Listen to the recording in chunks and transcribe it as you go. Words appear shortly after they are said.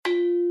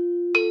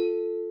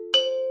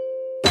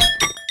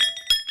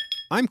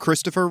I'm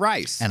Christopher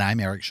Rice. And I'm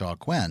Eric Shaw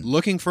Quinn.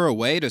 Looking for a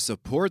way to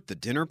support the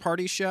Dinner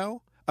Party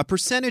Show? A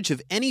percentage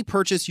of any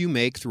purchase you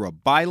make through a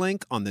buy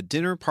link on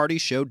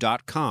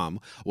thedinnerpartyshow.com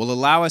will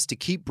allow us to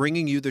keep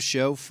bringing you the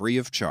show free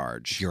of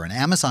charge. If you're an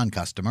Amazon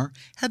customer,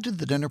 head to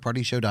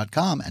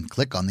thedinnerpartyshow.com and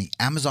click on the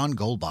Amazon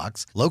Gold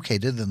box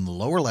located in the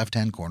lower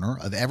left-hand corner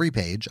of every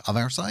page of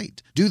our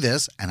site. Do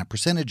this, and a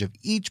percentage of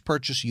each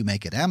purchase you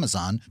make at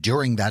Amazon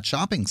during that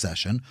shopping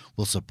session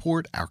will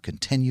support our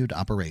continued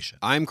operation.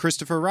 I'm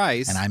Christopher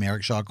Rice. And I'm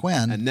Eric Shaw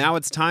Quinn. And now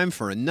it's time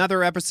for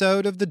another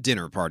episode of The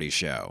Dinner Party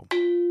Show.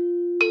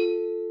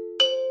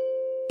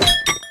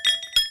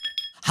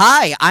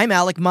 Hi, I'm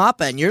Alec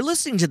Mapa, and you're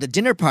listening to The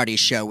Dinner Party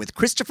Show with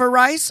Christopher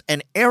Rice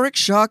and Eric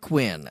Shaw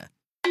Quinn.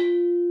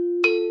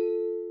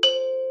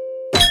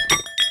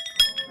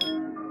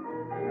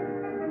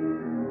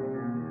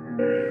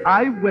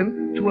 I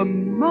went to a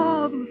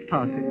marvelous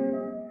party.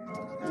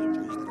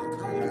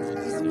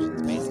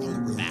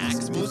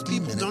 Facts. Most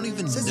people don't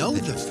even know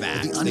the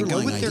facts. The They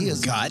go with their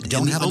gut,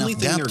 and the only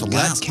thing their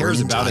gut cares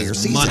about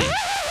is money.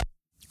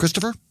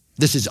 Christopher,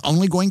 this is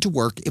only going to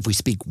work if we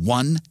speak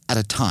one at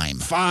a time.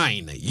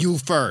 Fine. You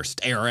first,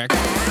 Eric.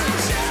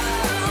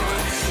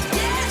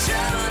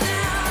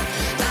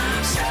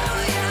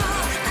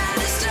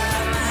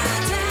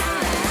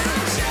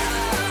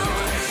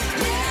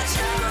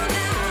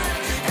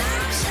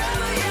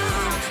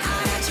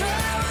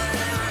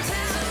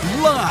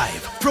 Live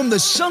from the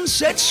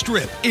Sunset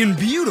Strip in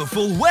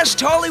beautiful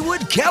West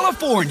Hollywood,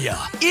 California,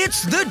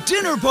 it's The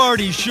Dinner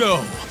Party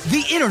Show,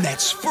 the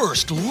internet's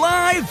first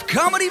live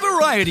comedy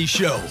variety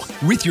show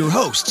with your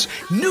hosts,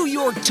 New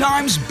York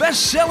Times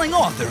best-selling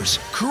authors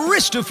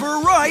Christopher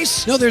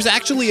Rice. No, there's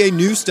actually a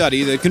new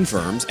study that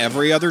confirms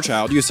every other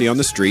child you see on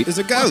the street is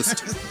a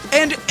ghost.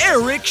 And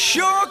Eric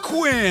Shaw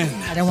Quinn.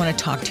 I don't want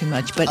to talk too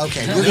much, but...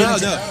 Okay, we're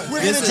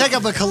going to take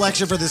up a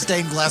collection for the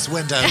stained glass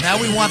window. Now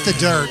we want the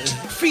dirt.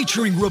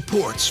 Featuring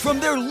reports from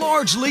their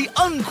largely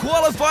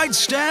unqualified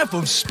staff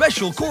of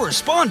special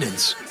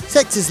correspondents.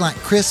 Sex is like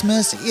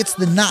Christmas. It's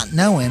the not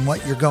knowing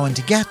what you're going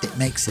to get that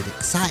makes it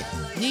exciting.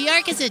 New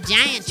York is a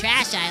giant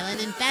trash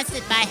island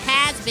infested by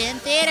has-been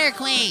theater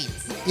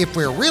queens. If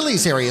we're really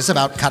serious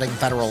about cutting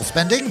federal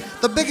spending,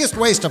 the biggest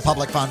waste of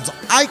public funds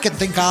I can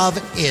think of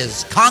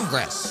is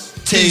Congress.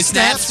 2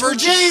 snaps for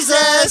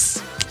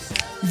Jesus!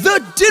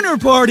 The Dinner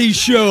Party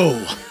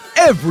Show.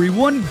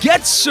 Everyone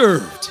gets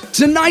served.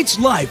 Tonight's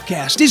live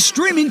cast is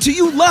streaming to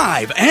you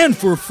live and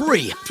for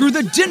free through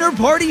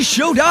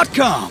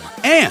thedinnerpartyshow.com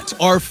and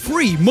our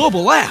free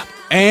mobile app.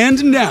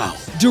 And now,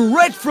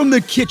 direct from the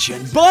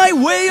kitchen by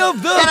way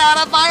of the... Get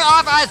out of my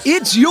office!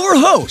 It's your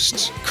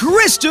hosts,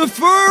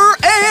 Christopher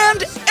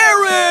and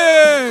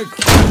Eric!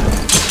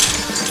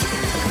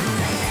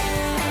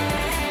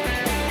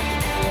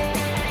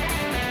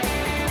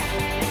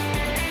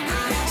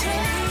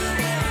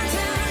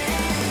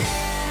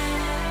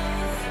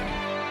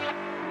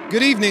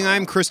 Good evening,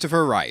 I'm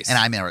Christopher Rice. And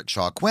I'm Eric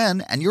Shaw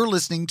Quinn, and you're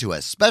listening to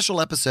a special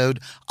episode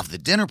of The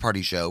Dinner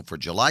Party Show for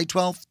July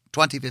 12th,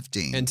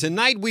 2015. And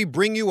tonight we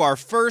bring you our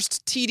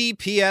first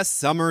TDPS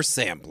Summer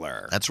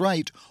Sampler. That's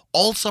right.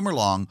 All summer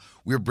long,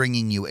 we're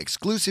bringing you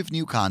exclusive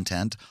new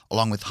content,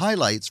 along with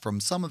highlights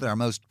from some of our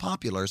most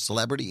popular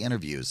celebrity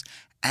interviews.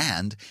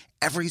 And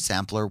every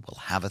sampler will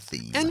have a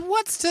theme. And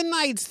what's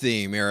tonight's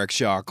theme, Eric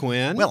Shaw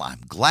Quinn? Well, I'm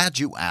glad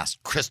you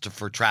asked,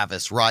 Christopher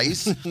Travis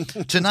Rice.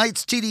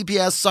 Tonight's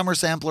TDPS Summer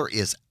Sampler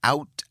is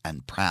Out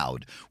and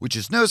Proud, which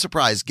is no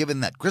surprise given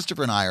that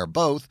Christopher and I are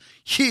both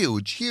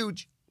huge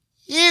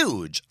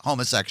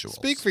homosexuals.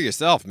 Speak for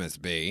yourself, Miss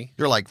B.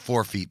 You're like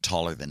 4 feet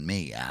taller than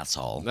me,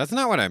 asshole. That's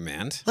not what I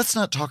meant. Let's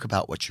not talk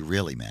about what you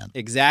really meant.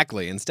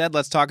 Exactly. Instead,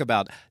 let's talk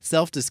about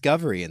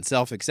self-discovery and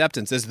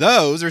self-acceptance, as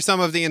those are some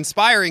of the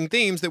inspiring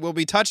themes that will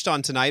be touched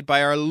on tonight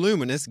by our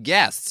luminous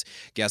guests.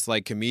 Guests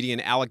like comedian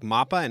Alec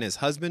Mapa and his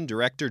husband,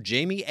 director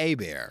Jamie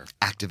Hebert.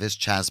 Activist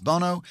Chaz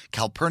Bono,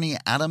 Calpernia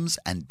Addams,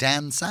 and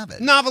Dan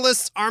Savage.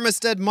 Novelists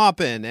Armistead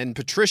Maupin and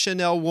Patricia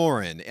Nell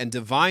and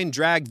divine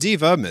drag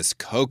diva Miss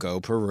Coco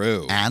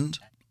Peru. And,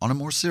 on a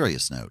more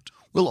serious note,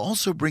 we'll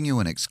also bring you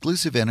an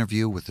exclusive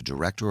interview with the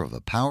director of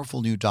a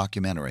powerful new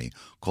documentary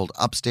called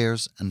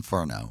Upstairs,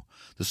 Inferno,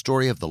 the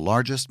story of the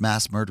largest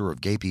mass murder of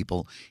gay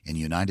people in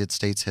United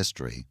States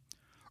history.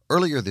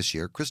 Earlier this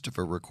year,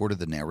 Christopher recorded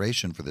the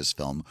narration for this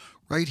film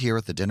right here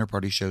at the Dinner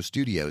Party Show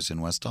studios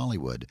in West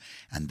Hollywood,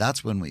 and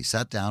that's when we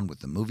sat down with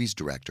the movie's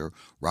director,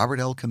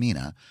 Robert L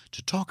Camina,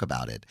 to talk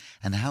about it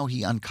and how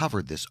he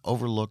uncovered this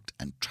overlooked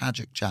and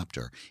tragic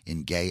chapter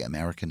in gay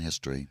American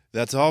history.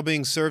 That's all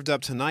being served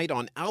up tonight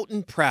on Out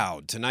and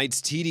Proud,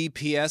 tonight's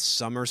TDPS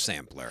Summer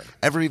Sampler.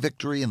 Every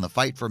victory in the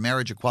fight for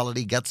marriage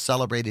equality gets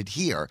celebrated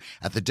here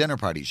at the Dinner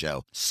Party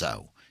Show.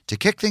 So, to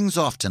kick things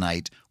off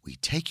tonight, we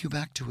take you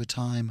back to a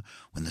time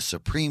when the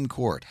Supreme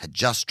Court had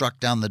just struck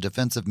down the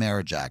Defense of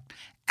Marriage Act,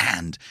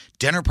 and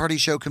Dinner Party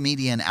Show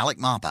comedian Alec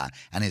Mapa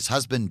and his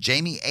husband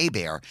Jamie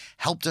Hebert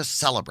helped us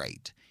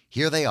celebrate.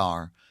 Here they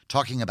are,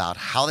 talking about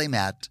how they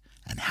met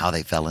and how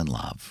they fell in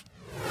love.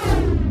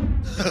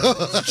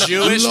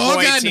 Jewish boy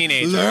Logan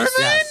teenagers Lerman?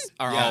 yes,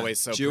 are always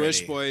so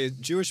Jewish pretty.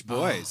 Jewish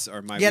boys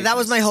are my Yeah, that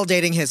was weakness. my whole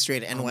dating history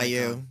at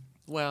NYU.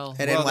 Well,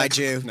 At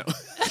NYU. no.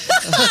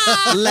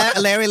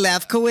 Larry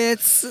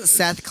Lefkowitz,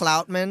 Seth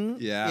Kloutman.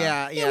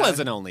 Yeah. Yeah. He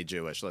wasn't only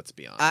Jewish, let's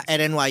be honest. At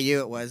NYU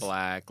it was.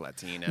 Black,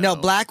 Latino. No,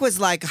 black was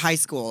like high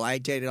school. I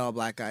dated all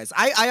black guys.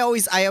 I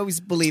always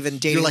believe in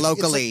dating like-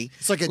 locally.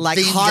 it's like a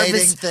theme harvest.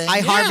 dating thing. I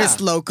Yeah. harvest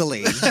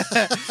locally.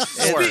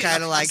 It's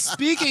kind of like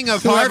Speaking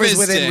of Whoever's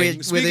harvesting,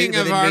 within speaking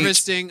of reach.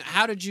 harvesting,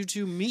 how did you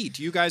two meet?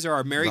 You guys are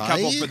our married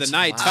couple for the Right?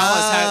 night. Tell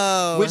us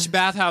Oh. which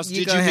bathhouse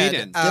You did go you ahead.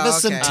 meet in? Give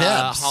us some okay. tips.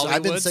 I've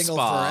been Hollywood single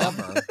spa.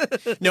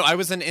 forever. No, I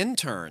was an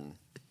intern.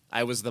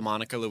 I was the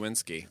Monica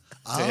Lewinsky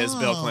to his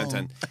Bill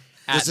Clinton.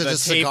 At Was it the a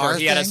cigar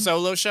He had a thing?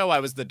 solo show.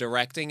 I was the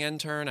directing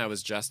intern. I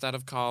was just out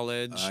of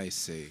college. I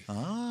see.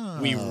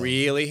 We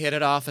really hit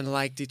it off and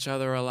liked each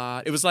other a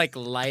lot. It was like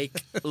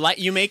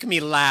you make me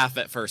laugh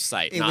at first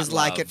sight. it not was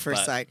like love, at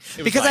first but sight. it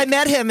was Because I like-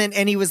 met him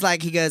and he was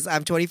like,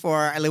 I'm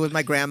 24. I live with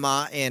my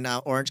grandma in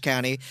Orange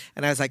County.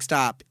 And I was like,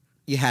 stop.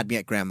 You had me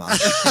at grandma.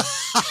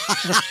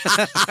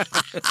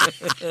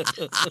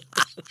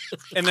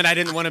 And then I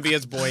didn't want to be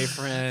his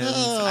boyfriend.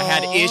 I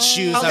had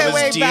issues Okay, I was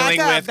wait, back dealing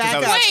up, with because back I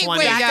was up.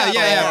 20.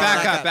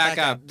 Back up. Back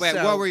up. Wait,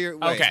 So- what were your...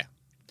 Wait. Okay.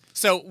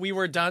 So we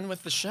were done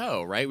with the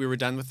show, right? We were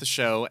done with the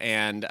show,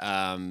 and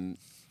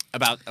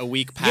about a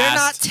week passed. You're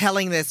not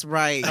telling this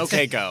right.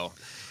 Okay, go.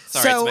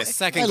 Sorry, So- it's my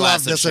second I glass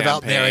love this of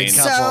about champagne. married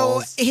So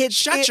couples.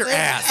 Shut your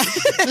ass.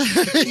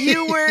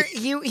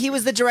 He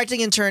was the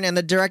directing intern, and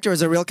the director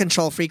was a real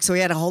control freak, so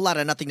he had a whole lot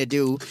of nothing to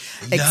do.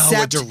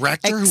 a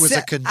director who was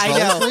a control I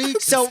know.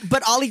 freak? So,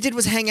 but all he did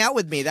was hang out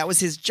with me. That was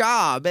his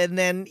job, and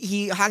then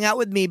he hung out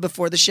with me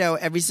before the show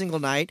every single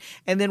night.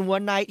 And then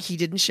one night he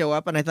didn't show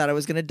up, and I thought I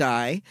was going to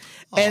die.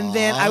 And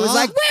then I was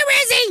like,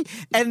 "Where is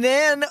he?" And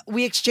then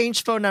we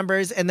exchanged phone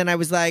numbers, and then I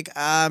was like,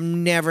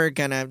 "I'm never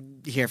gonna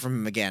hear from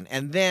him again."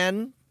 And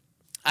then.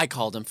 I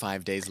called him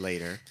 5 days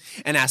later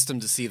and asked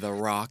him to see The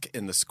Rock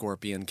in The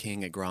Scorpion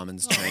King at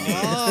Grauman's Chinese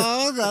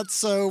Oh, that's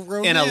so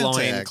romantic. in a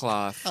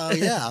loincloth. Oh,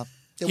 yeah.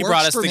 It He works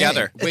brought us for me.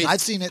 together. Wait. I've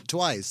seen it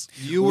twice.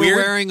 You were Weird-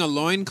 wearing a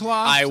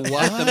loincloth? I was.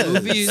 At the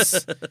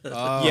movies?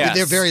 Yes.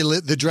 They're very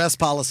the dress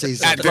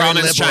policies At are very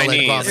Grauman's liberal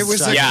Chinese. at Grauman's It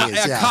was a,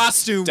 Chinese, a yeah.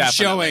 costume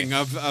Definitely. showing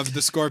of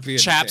the Scorpion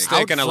Chapstick. King.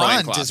 Out and a front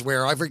loincloth. is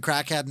where every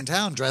crackhead in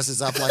town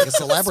dresses up like a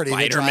celebrity to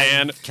try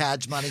Spider-Man. and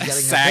catch money getting a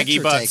Saggy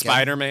picture butt taken.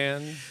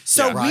 Spider-Man.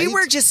 So Yeah. we Right?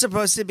 were just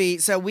supposed to be.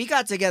 So we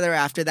got together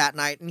after that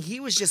night, and he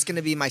was just going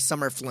to be my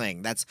summer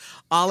fling. That's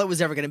all it was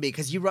ever going to be.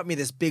 Because you wrote me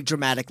this big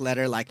dramatic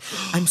letter, like,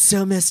 "I'm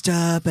so messed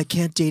up. I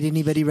can't date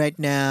anybody right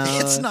now."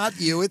 It's not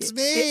you, it's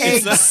me.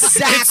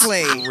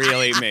 Exactly.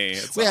 Really me.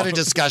 It's We had a all-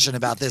 discussion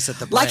about this at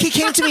the break. Like he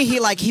came to me,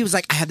 he was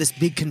like, "I have this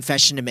big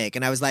confession to make,"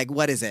 and I was like,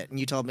 "What is it?" And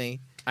you told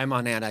me, I'm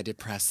on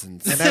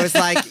antidepressants. and I was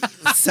like,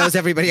 "So's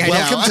everybody I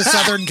Welcome know." to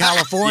Southern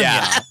California.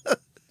 Yeah.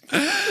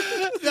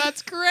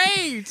 That's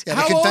great. Yeah,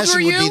 How the old confession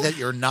were would you? be that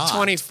you're not.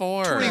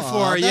 24. 24.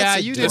 Aw, Yeah,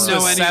 that's you This didn't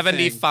know was anything.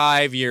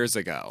 75 years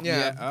ago.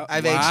 Yeah,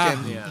 I've wow. aged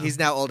him. Yeah. He's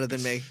now older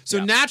than me.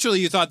 So naturally,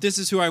 you thought this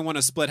is who I want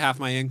to split half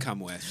my income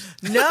with.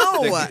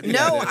 No, Yeah,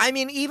 no. it is. I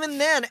mean, even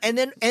then, and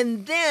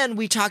then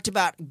we talked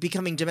about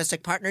becoming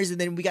domestic partners, and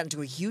then we got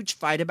into a huge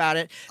fight about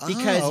it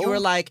because you Oh. were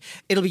like,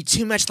 "It'll be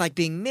too much like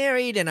being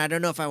married," and I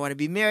don't know if I want to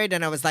be married,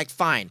 and I was like,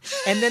 "Fine."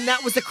 And then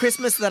that was the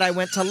Christmas that I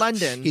went to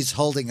London. He's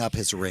holding up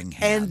his ring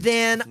hand. And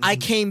then I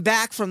came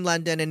back from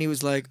London, and he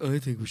was like, "I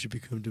think we should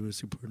become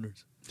domestic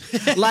partners."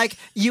 Like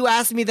you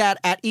asked me that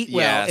at Eat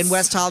Well in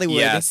West Hollywood.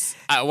 Yes.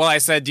 Well, I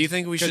said, do you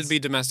think we should be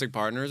domestic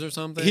partners or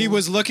something? He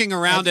was looking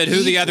around at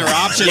who the other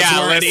options Yeah,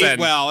 were. at listen, Eat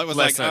Well, it was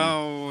listen. like,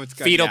 oh, it's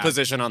got fetal yeah.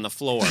 position on the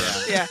floor.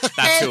 Yeah,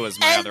 That's who was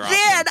my other And option.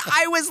 then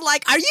I was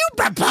like, "Are you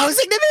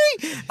proposing to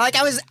me?" Like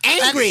I was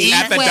angry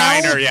At the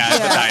diner, yeah,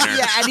 at the diner.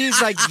 Yeah, and he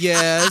was like,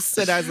 "Yes,"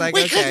 and I was like,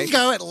 we "Okay." couldn't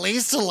go at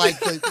least to like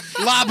the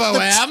La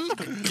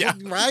Boheme. yeah,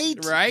 right?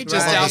 Right?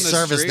 Just Well, down the the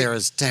service street. there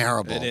is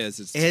terrible. It is.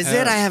 It's Is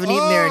terrible. it? I haven't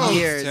eaten there in Oh,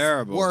 years.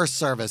 Terrible. Worst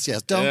service,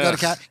 yes. Don't go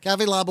to Ugh.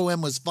 Cafe La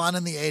Boheme was fun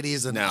in the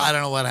 80s, and No. I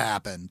don't know what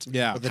happened.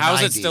 Yeah. Or the How does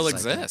 90s, it still I think.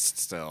 exist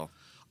still?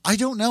 I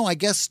don't know. I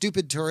guess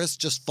stupid tourists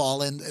just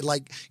fall in,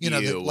 like,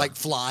 Ew. like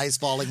flies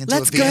falling into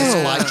Let's a Venus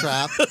go.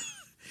 flytrap.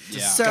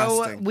 Yeah. So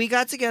Disgusting. we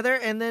got together,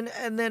 and then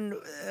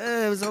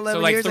it was 11 So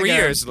like years 3 ago.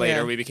 years later,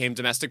 Yeah. we became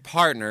domestic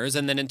partners,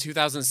 and then in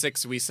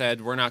 2006, we said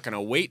we're not going to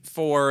wait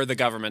for the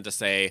government to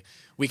say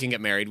we can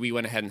get married. We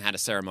went ahead and had a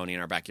ceremony in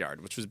our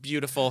backyard, which was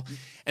beautiful.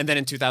 And then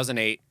in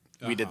 2008,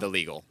 we did the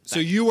legal. So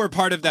you were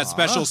part of that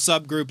special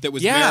subgroup that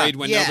was Yeah. married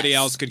when Yes. nobody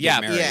else could Yeah,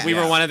 get married. Yeah. we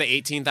were one of the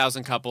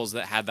 18,000 couples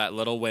that had that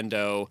little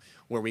window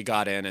where we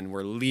got in and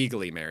were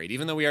legally married,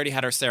 even though we already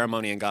had our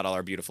ceremony and got all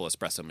our beautiful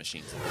espresso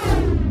machines.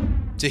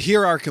 To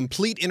hear our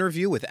complete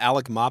interview with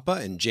Alec Mapa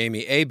and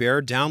Jamie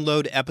Hebert,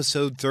 download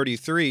episode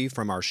 33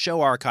 from our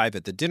show archive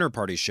at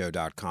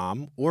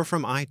thedinnerpartyshow.com or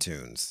from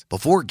iTunes.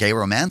 Before gay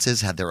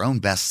romances had their own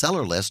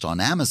bestseller list on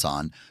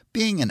Amazon,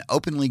 being an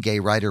openly gay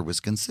writer was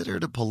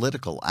considered a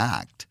political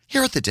act.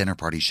 Here at the Dinner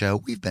Party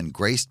Show, we've been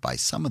graced by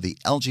some of the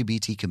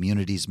LGBT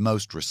community's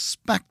most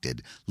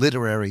respected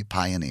literary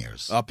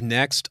pioneers. Up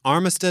next,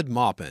 Armistead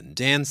Maupin,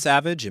 Dan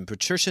Savage, and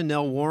Patricia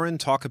Nell Warren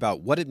talk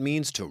about what it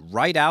means to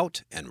write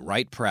out and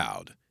write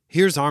proud.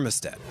 Here's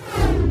Armistead.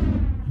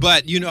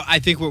 But, I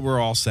think what we're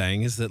all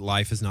saying is that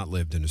life is not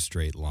lived in a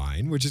straight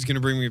line, which is going to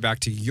bring me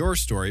back to your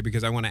story,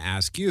 because I want to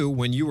ask you,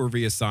 when you were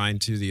reassigned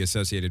to the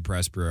Associated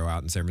Press Bureau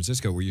out in San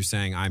Francisco, were you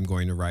saying, I'm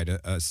going to write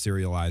a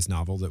serialized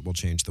novel that will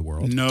change the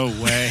world? No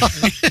way.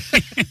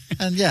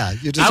 And yeah,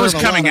 you I was deserve a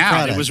lot coming of out.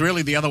 credit. It was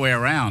really the other way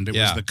around. It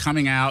was the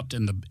coming out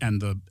and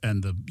the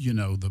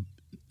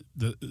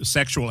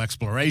sexual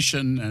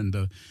exploration and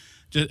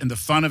the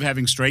fun of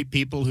having straight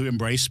people who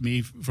embraced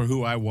me for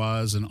who I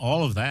was, and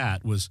all of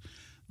that was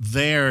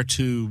there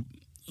to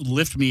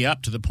lift me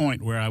up to the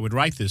point where I would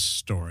write this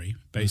story,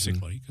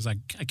 basically. Because I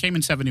came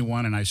in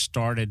 71 and I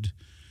started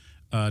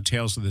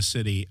Tales of the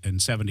City in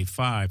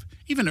 75.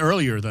 Even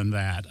earlier than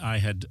that, I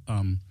had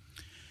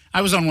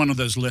I was on one of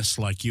those lists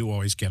like you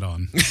always get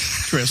on,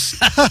 Chris.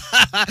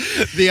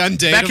 The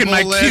undateable Back in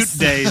my list.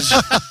 cute days.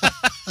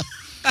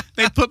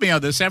 They put me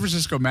on the San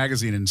Francisco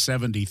Magazine in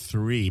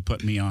 73,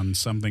 put me on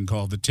something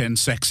called the 10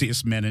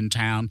 Sexiest Men in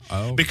Town,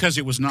 because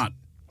it was not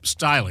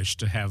stylish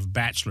to have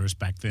bachelors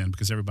back then,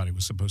 because everybody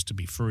was supposed to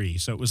be free.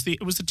 So it was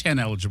the 10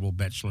 eligible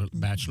bachelor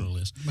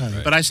list.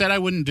 Right. But I said I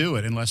wouldn't do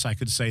it unless I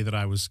could say that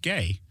I was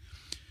gay.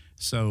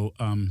 So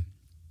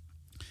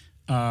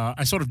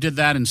I sort of did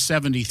that in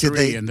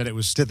 73, and that it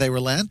was. Did they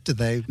relent? Did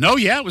they? No,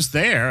 yeah, it was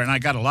there, and I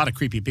got a lot of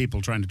creepy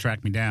people trying to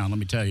track me down. Let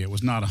me tell you, it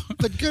was not a.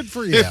 But good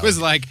for you. It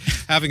was like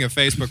having a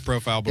Facebook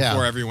profile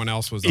before everyone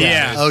else was on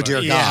Yeah. Facebook. Oh,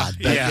 dear God.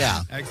 But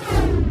Yeah.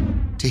 Excellent.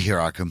 To hear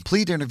our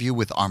complete interview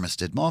with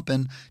Armistead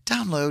Maupin,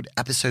 download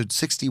episode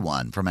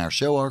 61 from our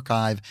show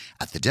archive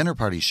at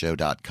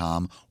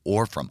thedinnerpartyshow.com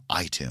or from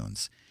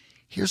iTunes.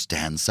 Here's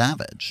Dan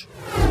Savage.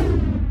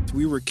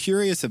 We were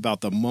curious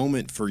about the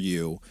moment for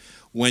you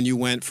when you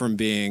went from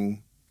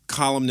being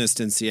columnist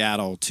in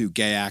Seattle to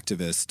gay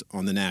activist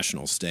on the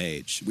national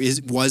stage.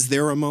 Was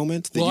there a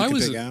moment that you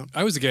could pick out?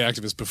 I was a gay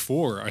activist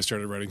before I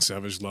started writing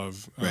Savage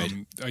Love. Right.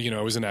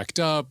 I was in ACT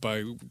UP.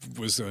 I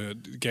was a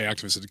gay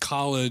activist at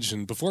college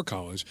and before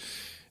college,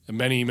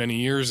 many, many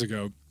years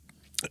ago.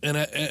 And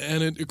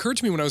it occurred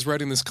to me when I was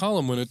writing this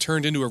column, when it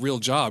turned into a real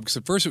job, because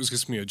at first it was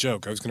just me a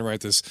joke. I was going to write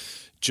this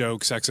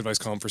joke sex advice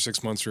column for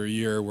 6 months or a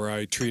year where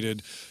I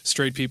treated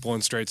straight people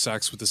and straight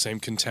sex with the same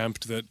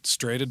contempt that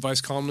straight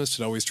advice columnists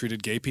had always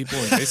treated gay people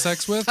and gay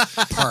sex with.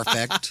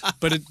 Perfect.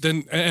 But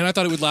and I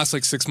thought it would last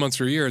like 6 months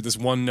or a year, this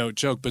one-note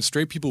joke, but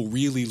straight people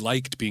really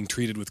liked being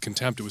treated with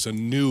contempt. It was a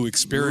new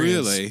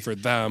experience for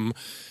them.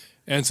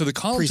 And so the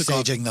column took off.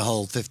 Presaging the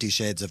whole 50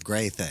 Shades of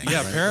Grey thing. Yeah,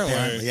 right?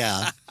 apparently.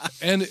 Yeah.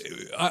 And it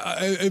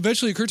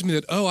eventually occurred to me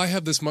that, I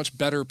have this much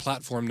better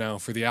platform now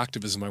for the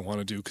activism I want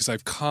to do, because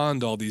I've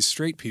conned all these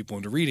straight people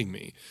into reading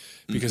me.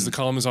 Because the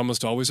column is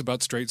almost always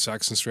about straight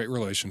sex and straight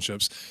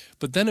relationships.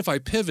 But then if I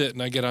pivot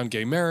and I get on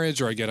gay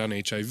marriage, or I get on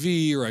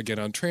HIV, or I get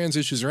on trans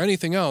issues, or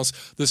anything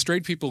else, the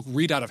straight people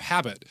read out of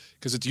habit,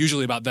 because it's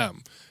usually about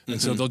them.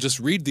 And so they'll just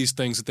read these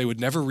things that they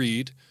would never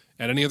read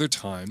at any other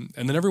time.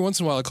 And then every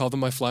once in a while I call them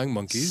my flying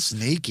monkeys.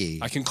 Sneaky.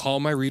 I can call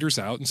my readers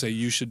out and say,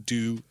 you should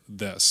do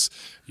this.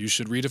 You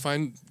should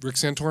redefine Rick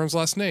Santorum's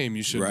last name.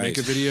 You should make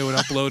a video and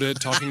upload it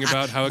talking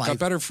about how it got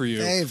better for you.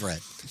 Favorite.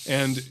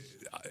 And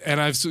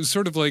I've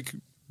sort of like,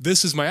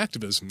 this is my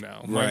activism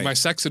now. My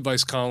sex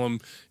advice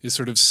column is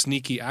sort of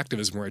sneaky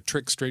activism where I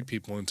trick straight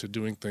people into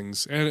doing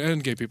things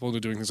and gay people into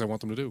doing things I want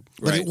them to do.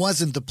 But it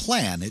wasn't the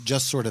plan. It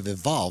just sort of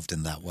evolved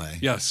in that way.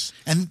 Yes.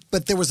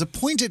 But there was a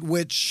point at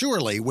which,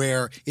 surely,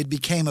 where it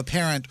became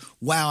apparent,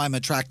 wow, I'm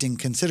attracting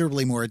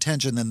considerably more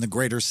attention than the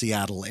greater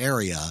Seattle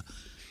area.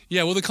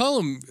 Yeah, well, the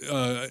column,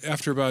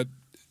 after about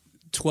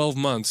 12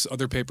 months,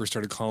 other papers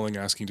started calling,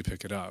 asking to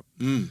pick it up.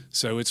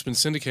 So it's been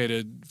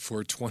syndicated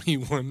for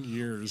 21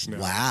 years now.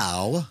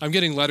 Wow. I'm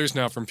getting letters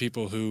now from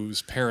people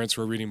whose parents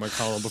were reading my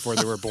column before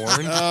they were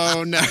born.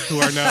 Oh, no.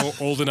 Who are now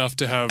old enough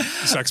to have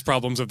sex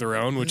problems of their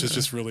own, which is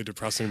just really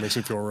depressing. It makes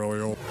me feel really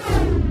old.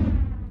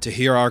 To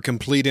hear our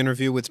complete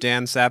interview with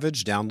Dan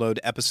Savage, download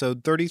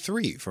episode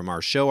 33 from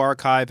our show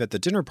archive at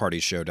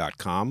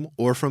thedinnerpartyshow.com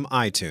or from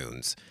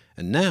iTunes.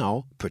 And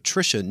now,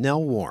 Patricia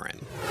Nell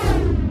Warren.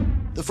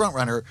 The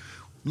frontrunner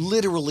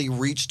literally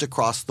reached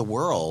across the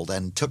world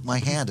and took my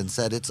hand and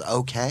said it's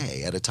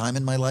okay at a time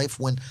in my life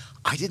when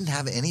I didn't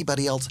have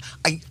anybody else.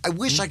 I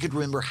wish I could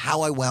remember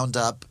how I wound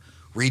up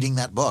reading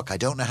that book. I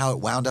don't know how it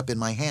wound up in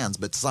my hands,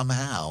 but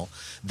somehow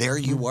there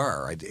you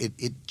were.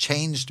 It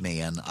changed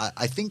me, and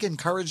I think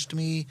encouraged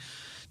me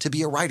to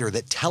be a writer,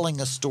 that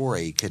telling a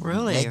story could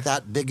make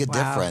that big a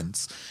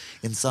difference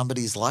in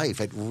somebody's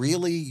life. It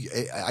really,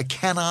 I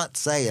cannot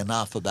say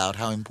enough about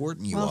how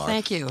important you are.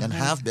 Thank you. And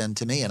have been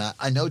to me. And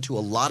I know to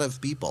a lot of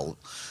people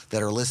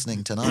that are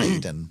listening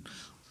tonight and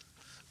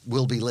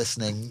will be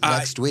listening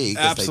next week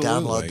as they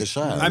download the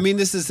show. I mean,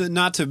 this is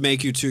not to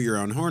make you toot your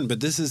own horn, but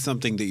this is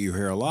something that you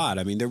hear a lot.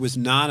 I mean, there was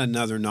not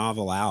another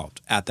novel out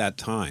at that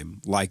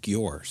time like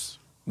yours.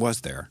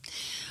 was there?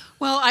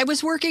 Well, I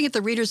was working at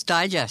the Reader's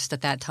Digest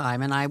at that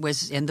time, and I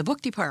was in the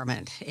book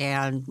department.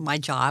 And my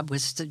job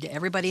was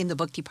everybody in the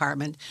book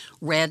department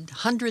read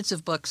hundreds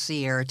of books a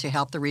year to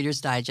help the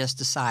Reader's Digest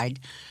decide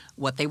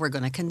what they were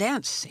going to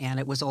condense. And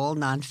it was all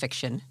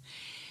nonfiction.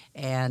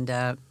 And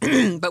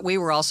but we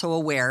were also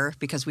aware,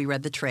 because we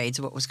read the trades,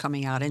 of what was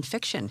coming out in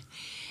fiction.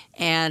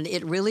 And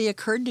it really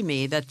occurred to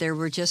me that there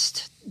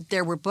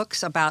were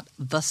books about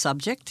the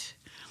subject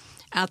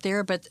out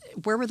there, but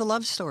where were the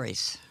love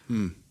stories?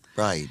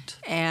 Right.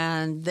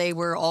 And they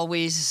were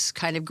always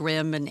kind of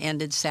grim and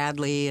ended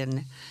sadly,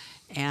 and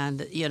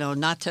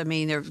not to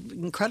mean they're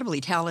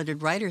incredibly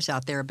talented writers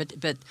out there, but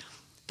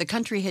the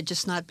country had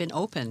just not been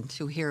open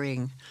to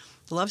hearing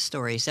love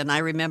stories. And I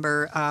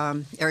remember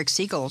Eric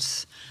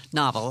Siegel's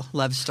novel,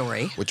 Love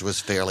Story. Which was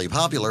fairly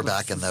popular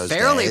back in those days.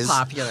 Fairly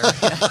popular.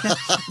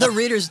 The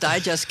Reader's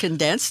Digest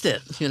condensed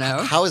it,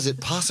 How is it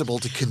possible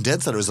to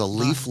condense it? It was a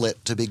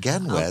leaflet to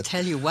begin with. I'll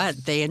tell you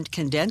what, they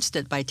condensed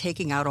it by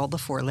taking out all the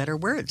four-letter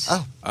words.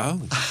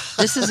 Oh.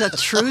 This is a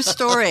true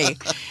story.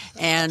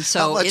 And so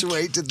how much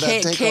weight did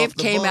that take off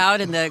the came book? out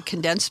in the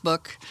Condensed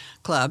Book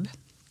Club,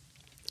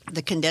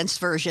 the condensed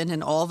version,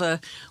 and all the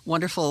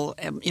wonderful,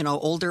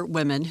 older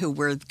women who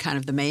were kind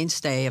of the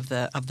mainstay of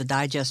the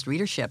Digest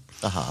readership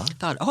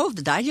thought,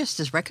 the Digest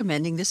is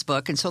recommending this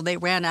book, and so they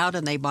ran out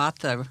and they bought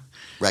the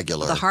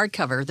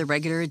hardcover, the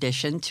regular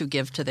edition, to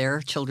give to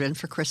their children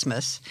for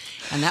Christmas,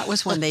 and that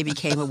was when they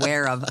became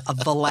aware of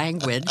the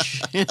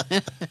language.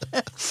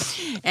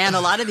 And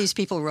a lot of these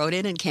people wrote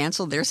in and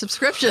canceled their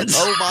subscriptions.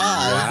 Oh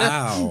my!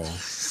 Wow.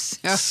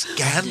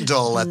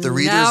 Scandal at the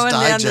Reader's Now and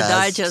Digest. then the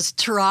Digest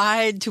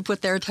tried to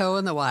put their toe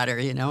in the water,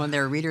 and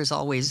their readers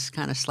always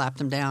kind of slapped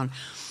them down.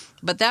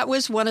 But that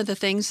was one of the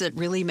things that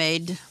really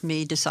made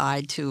me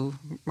decide to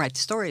write the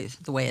story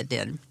the way it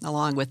did,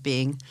 along with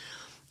being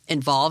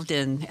involved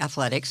in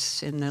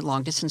athletics, in the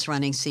long-distance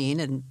running scene,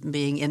 and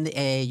being in the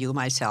AAU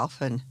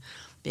myself, and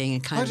being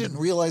in I didn't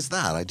realize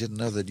that. I didn't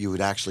know that you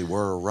actually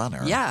were a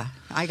runner. Yeah,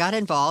 I got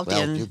involved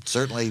in... Well,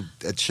 certainly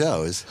it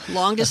shows.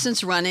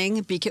 Long-distance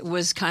running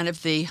was kind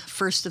of the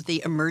first of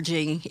the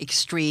emerging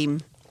extreme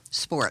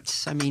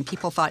sports. I mean,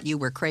 people thought you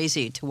were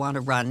crazy to want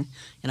to run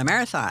in a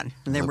marathon.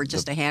 And there were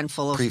just a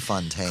handful of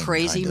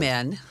crazy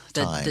men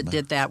that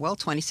did that. Well,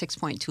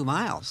 26.2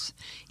 miles.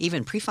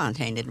 Even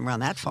Prefontaine didn't run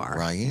that far.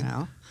 Right.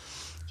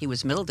 He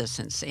was middle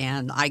distance,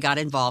 and I got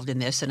involved in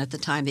this. And at the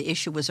time, the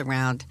issue was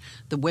around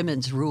the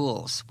women's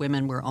rules.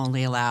 Women were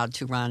only allowed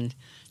to run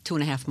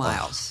 2.5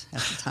 miles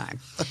at the time.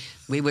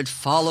 We would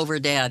fall over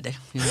dead,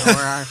 or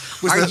our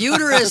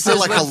uteruses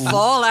would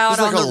fall out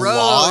on the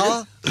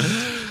road.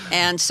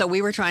 And so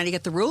we were trying to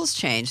get the rules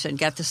changed and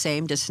get the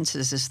same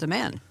distances as the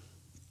men.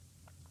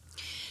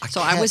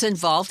 I was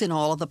involved in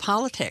all of the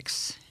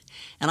politics.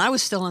 And I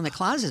was still in the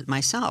closet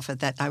myself.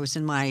 I was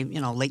in my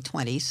late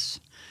 20s.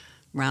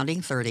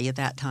 Rounding 30 at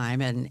that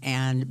time,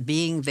 and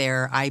being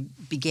there, I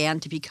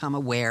began to become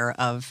aware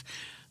of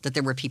that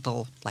there were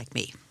people like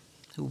me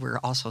who were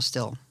also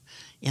still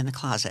in the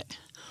closet.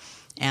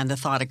 And the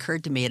thought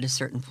occurred to me at a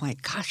certain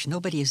point, gosh,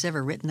 nobody has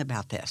ever written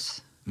about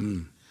this.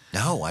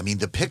 No, I mean,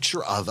 the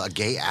picture of a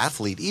gay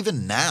athlete,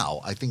 even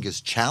now, I think is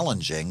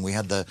challenging. We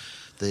had the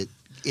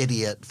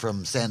idiot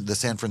from the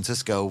San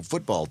Francisco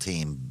football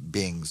team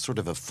being sort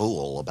of a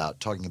fool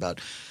about talking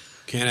about...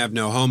 Can't have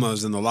no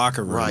homos in the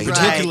locker room, right.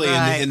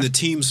 Particularly in the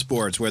team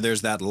sports where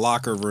there's that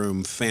locker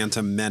room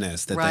phantom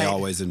menace that they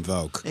always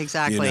invoke.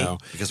 Exactly.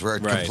 Because we're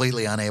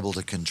completely unable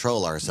to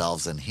control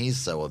ourselves, and he's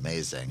so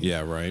amazing.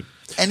 Yeah, right.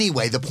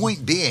 Anyway, the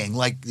point being,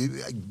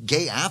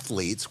 gay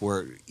athletes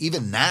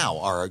even now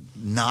are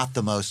not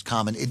the most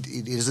common.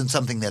 It isn't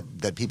something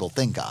that people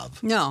think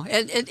of. No,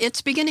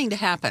 it's beginning to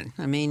happen.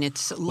 I mean,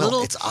 it's little.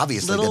 Well, it's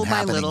obviously been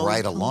happening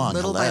right along.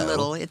 Little by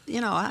little.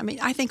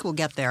 I think we'll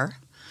get there.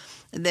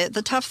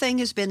 The tough thing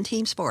has been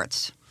team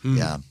sports.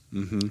 Yeah.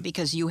 Mm-hmm.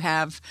 Because you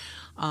have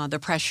the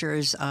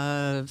pressures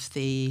of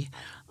the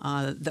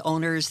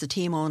owners, the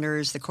team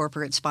owners, the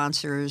corporate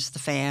sponsors, the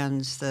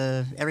fans,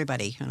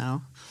 everybody,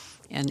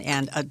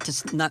 and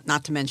just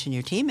not to mention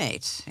your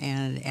teammates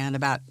and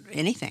about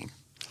anything.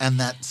 And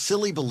that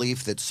silly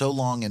belief that so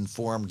long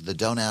informed the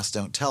don't ask,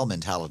 don't tell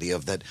mentality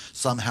of that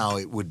somehow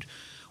it would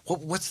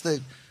what's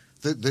the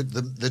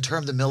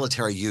term the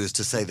military used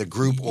to say the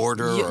group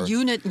order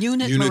unit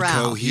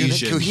morale. Unit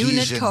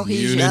cohesion.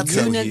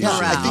 Unit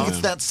morale. I think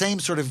it's that same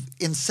sort of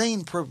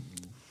insane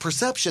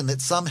perception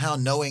that somehow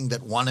knowing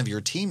that one of your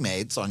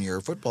teammates on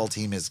your football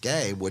team is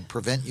gay would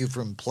prevent you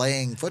from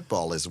playing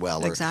football as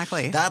well.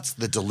 Exactly. That's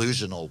the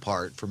delusional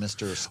part for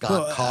Mr.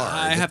 Scott Card.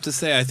 I have to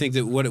say, I think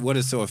that what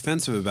is so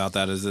offensive about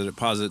that is that it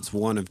posits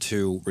one of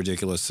two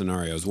ridiculous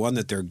scenarios. One,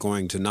 that they're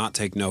going to not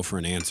take no for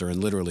an answer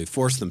and literally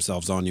force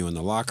themselves on you in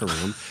the locker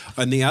room.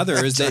 And the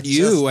other is that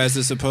you, as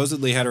a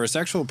supposedly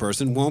heterosexual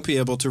person, won't be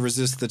able to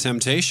resist the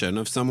temptation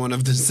of someone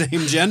of the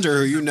same gender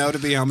who you know to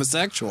be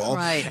homosexual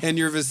in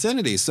your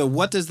vicinity. So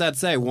what does that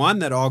say? One,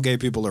 that all gay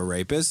people are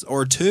rapists,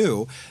 or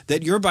two,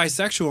 that you're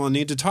bisexual and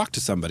need to talk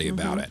to somebody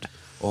about it.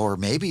 Or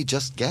maybe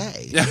just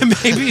gay.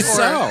 Maybe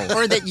so.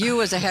 Or that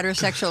you as a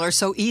heterosexual are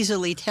so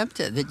easily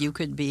tempted that you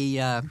could be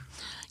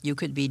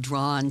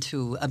drawn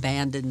to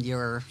abandon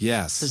your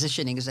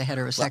positioning as a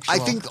heterosexual.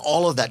 Well, I think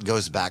all of that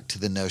goes back to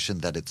the notion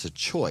that it's a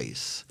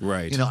choice.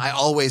 Right. You know, I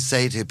always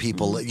say to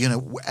people, you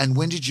know, and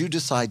when did you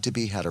decide to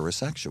be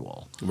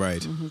heterosexual?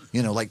 Right.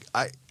 You know, like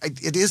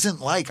it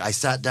isn't like I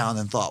sat down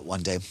and thought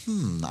one day,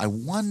 I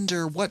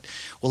wonder what.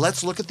 Well,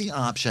 let's look at the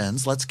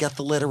options. Let's get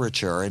the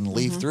literature and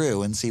leaf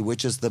through and see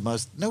which is the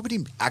most.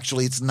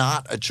 It's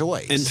not a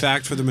choice. In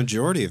fact, for the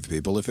majority of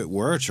people, if it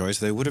were a choice,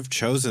 they would have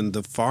chosen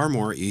the far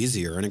more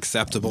easier and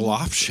acceptable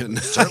option.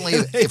 Certainly,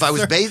 if I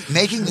was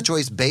making the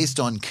choice based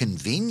on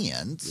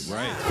convenience.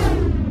 Right.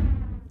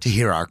 To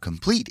hear our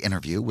complete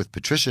interview with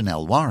Patricia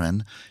Nell,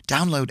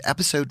 download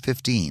episode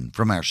 15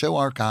 from our show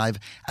archive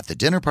at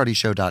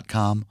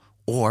thedinnerpartyshow.com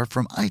or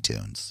from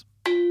iTunes.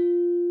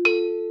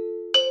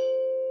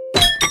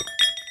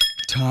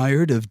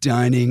 Tired of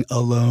dining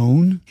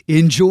alone?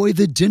 Enjoy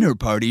the Dinner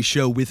Party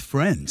Show with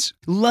friends.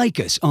 Like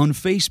us on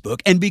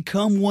Facebook and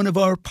become one of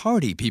our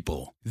party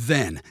people.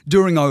 Then,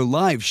 during our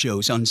live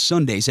shows on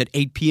Sundays at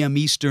 8 p.m.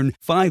 Eastern,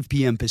 5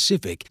 p.m.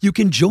 Pacific, you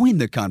can join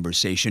the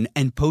conversation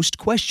and post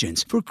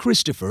questions for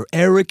Christopher,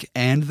 Eric,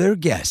 and their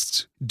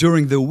guests.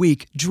 During the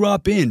week,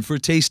 drop in for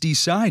tasty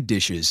side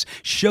dishes,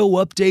 show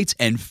updates,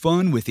 and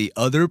fun with the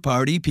other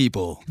party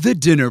people. The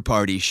Dinner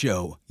Party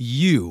Show.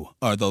 You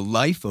are the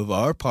life of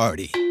our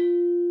party.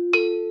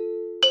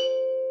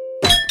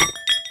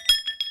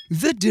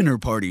 The Dinner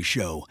Party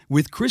Show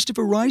with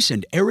Christopher Rice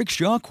and Eric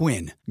Shaw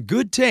Quinn.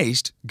 Good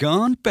taste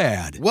gone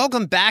bad.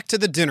 Welcome back to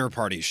The Dinner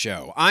Party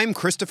Show. I'm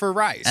Christopher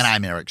Rice. And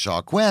I'm Eric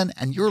Shaw Quinn,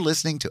 and you're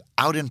listening to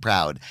Out and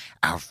Proud,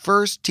 our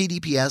first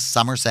TDPS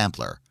Summer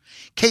Sampler.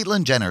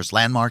 Caitlyn Jenner's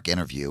landmark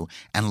interview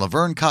and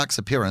Laverne Cox's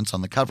appearance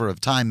on the cover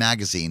of Time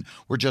magazine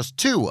were just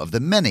two of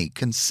the many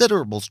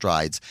considerable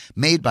strides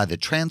made by the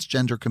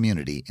transgender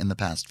community in the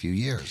past few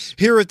years.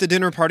 Here at the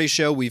Dinner Party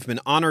Show, we've been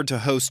honored to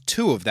host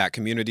two of that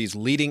community's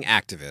leading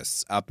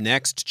activists. Up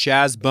next,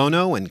 Chaz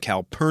Bono and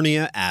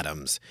Calpernia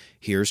Addams.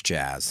 Here's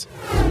Chaz.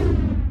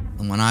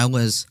 When I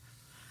was,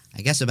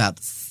 I guess, about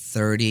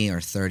 30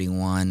 or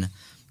 31,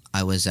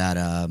 I was at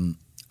a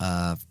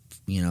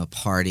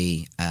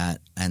party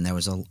and there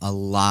was a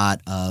lot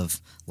of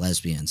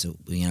lesbians. It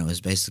was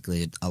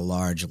basically a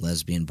large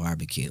lesbian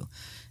barbecue.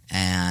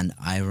 And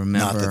I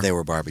remember... Not that they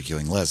were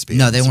barbecuing lesbians.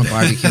 No, they weren't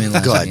barbecuing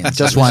lesbians. Good.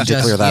 Just wanted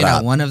to clear that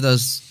up. One of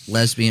those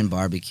lesbian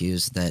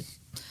barbecues that,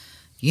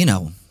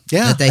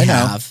 that they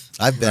have.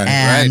 I've been.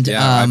 And, right,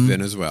 yeah, I've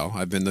been as well.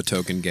 I've been the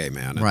token gay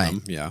man at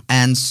them. Yeah.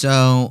 And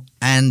so,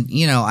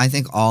 I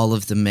think all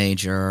of the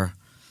major,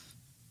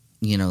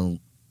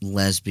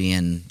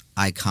 lesbian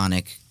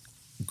iconic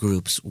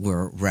groups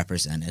were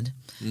represented.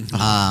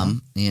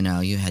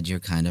 You had your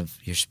kind of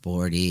your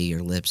sporty,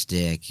 your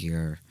lipstick,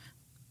 your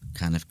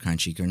kind of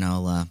crunchy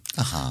granola.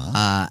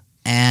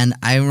 And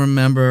I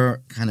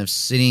remember kind of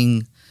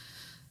sitting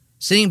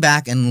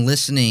back and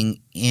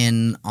listening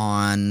in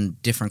on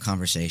different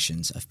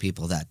conversations of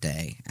people that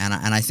day. And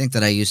I think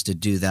that I used to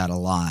do that a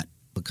lot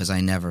because I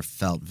never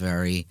felt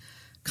very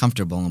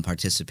comfortable in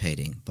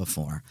participating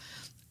before.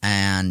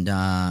 And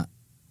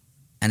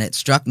it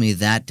struck me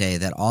that day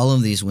that all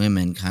of these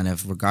women, kind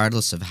of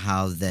regardless of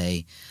how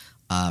they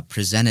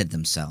presented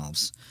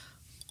themselves,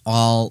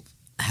 all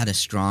had a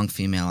strong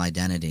female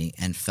identity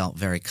and felt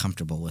very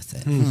comfortable with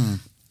it.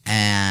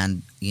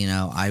 And,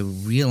 I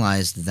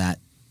realized that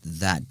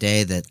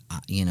day that,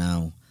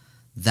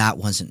 that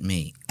wasn't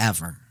me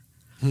ever.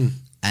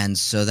 And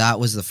so that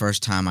was the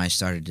first time I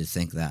started to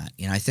think that.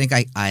 I think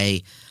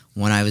I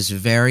when I was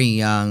very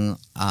young,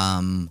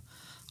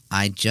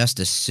 I just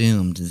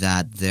assumed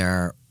that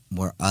there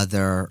were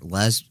other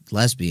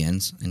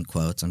lesbians, in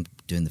quotes. I'm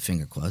doing the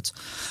finger quotes.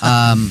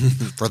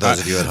 For those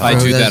of you at home. I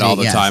do that all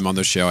the time on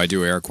the show. I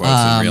do air quotes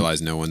and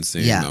realize no one's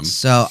seeing them.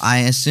 So I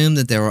assumed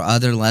that there were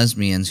other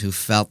lesbians who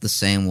felt the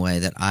same way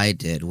that I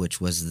did, which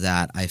was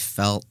that I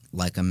felt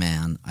like a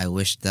man. I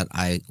wished that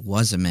I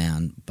was a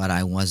man, but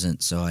I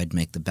wasn't, so I'd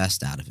make the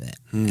best out of it.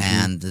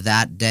 And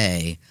that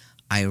day,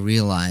 I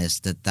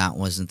realized that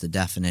wasn't the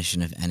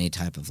definition of any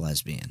type of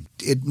lesbian.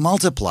 It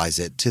multiplies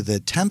it to the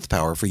 10th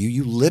power for you.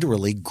 You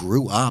literally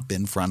grew up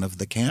in front of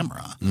the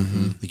camera.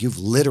 Like you've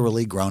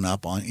literally grown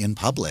up in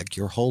public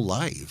your whole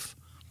life.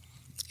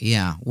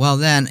 Yeah. Well,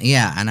 then,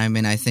 yeah. And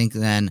I think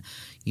then,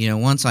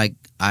 once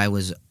I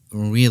was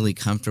really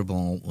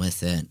comfortable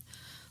with it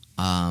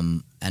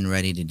and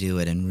ready to do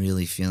it and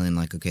really feeling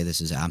like, okay,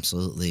 this is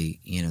absolutely,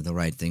 the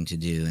right thing to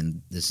do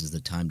and this is the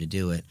time to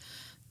do it,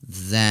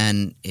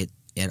 then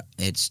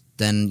it's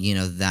then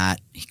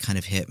that kind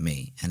of hit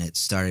me and it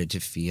started to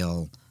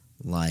feel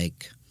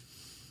like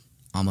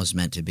almost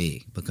meant to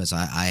be because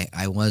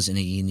I was in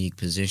a unique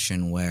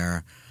position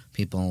where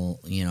people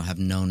have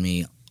known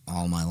me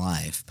all my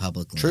life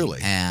publicly. Truly.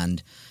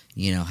 And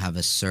have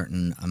a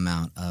certain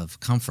amount of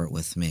comfort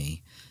with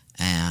me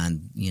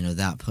and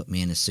that put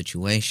me in a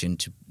situation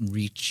to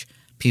reach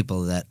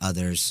people that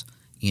others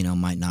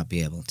might not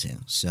be able to.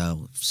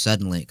 So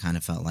suddenly it kind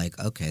of felt like,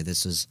 okay,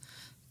 this is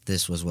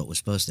this was what was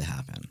supposed to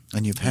happen.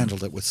 And you've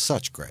handled it with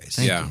such grace.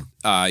 Thank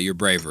you. Your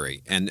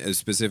bravery, and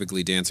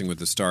specifically Dancing with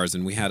the Stars.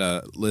 And we had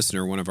a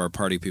listener, one of our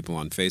party people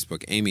on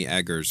Facebook, Amy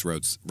Eggers,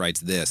 writes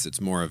this.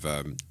 It's more of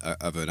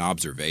an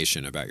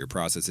observation about your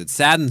process. It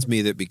saddens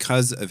me that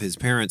because of his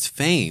parents'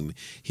 fame,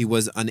 he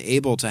was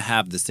unable to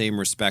have the same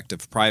respect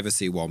of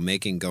privacy while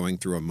going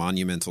through a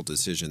monumental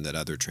decision that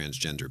other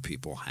transgender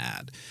people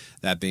had.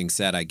 That being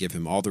said, I give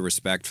him all the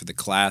respect for the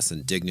class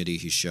and dignity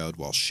he showed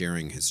while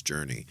sharing his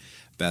journey.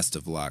 Best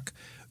of luck.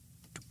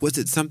 Was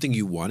it something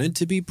you wanted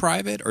to be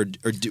private, or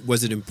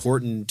was it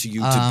important to you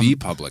to be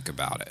public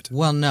about it?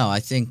 Well, no. I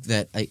think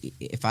that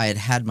if I had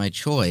had my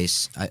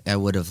choice, I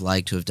would have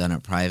liked to have done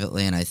it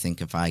privately, and I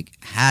think if I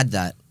had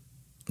that,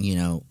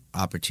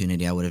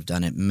 opportunity, I would have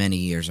done it many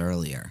years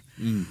earlier.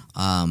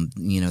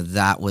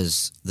 That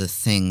was the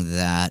thing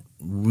that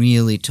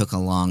really took a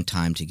long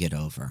time to get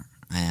over.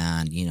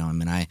 And,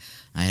 I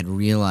had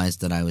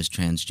realized that I was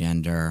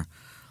transgender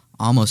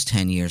almost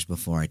 10 years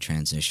before I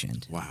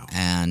transitioned. Wow.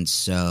 And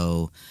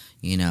so,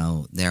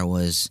 there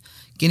was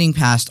getting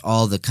past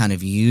all the kind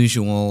of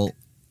usual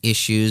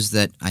issues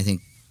that I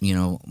think,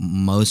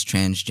 most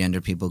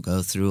transgender people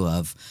go through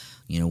of,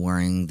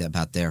 worrying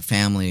about their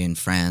family and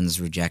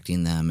friends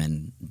rejecting them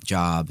and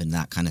job and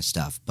that kind of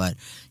stuff. But,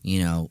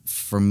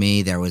 for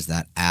me, there was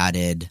that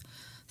added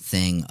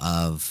thing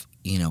of,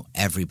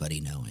 everybody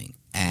knowing.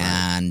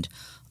 And,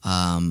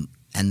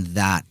 and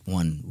that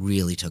one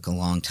really took a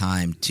long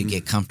time to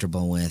get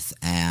comfortable with.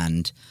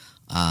 And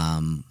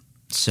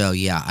so,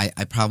 yeah,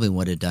 I probably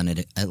would have done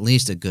it at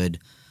least a good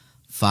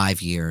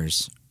 5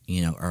 years,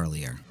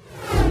 earlier.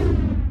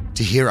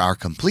 To hear our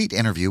complete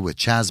interview with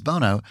Chaz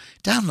Bono,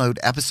 download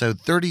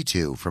episode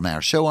 32 from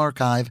our show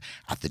archive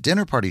at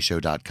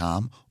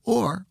thedinnerpartyshow.com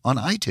or on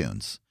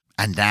iTunes.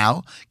 And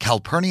now,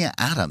 Calpernia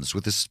Addams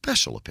with a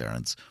special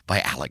appearance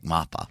by Alec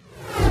Mapa.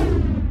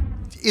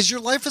 Is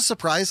your life a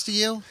surprise to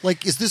you?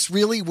 Like, is this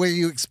really where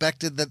you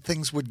expected that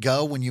things would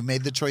go when you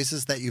made the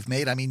choices that you've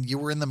made? I mean, you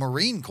were in the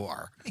Marine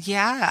Corps.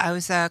 Yeah, I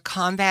was a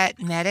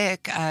combat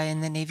medic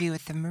in the Navy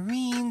with the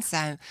Marines.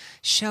 I'm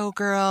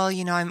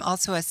showgirl. I'm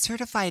also a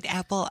certified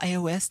Apple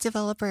iOS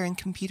developer and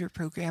computer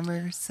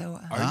programmer. So,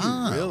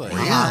 are you really?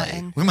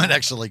 And we might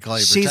actually call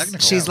you for technical.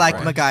 She's like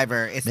right?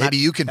 MacGyver. It's Maybe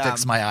you can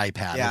fix my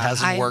iPad. Yeah. It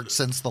hasn't worked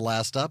since the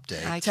last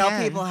update. Tell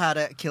people how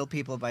to kill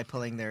people by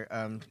pulling their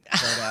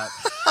throat out.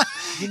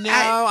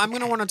 I'm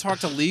going to want to talk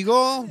to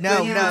legal.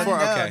 No. You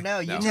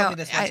told me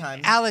this one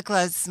time. Alec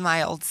loves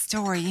my old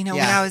story. When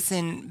I was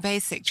in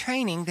basic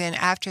training, then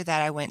after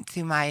that I went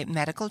through my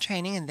medical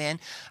training, and then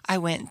I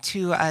went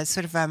to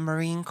sort of a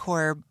Marine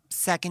Corps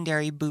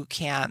secondary boot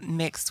camp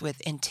mixed with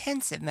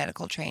intensive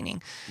medical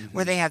training,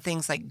 where they have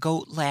things like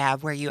goat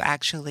lab, where you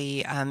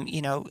actually,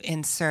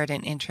 insert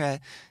an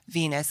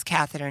intravenous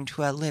catheter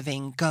into a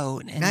living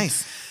goat. And,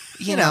 nice.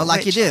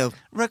 Like you do.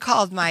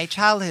 Recalled my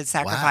childhood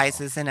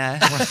sacrifices in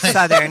a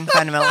Southern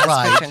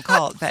fundamentalist Christian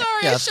cult. But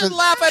you should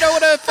laugh. I don't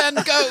want to offend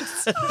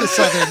goats. The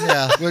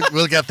Southern,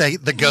 we'll get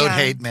the goat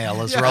hate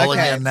mail is rolling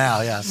in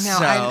now. Yes. No,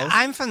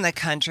 I'm from the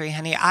country,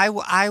 honey. I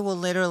will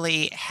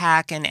literally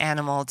hack an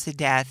animal to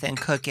death and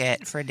cook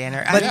it for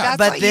dinner.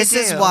 But this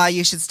is why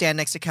you should stand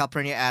next to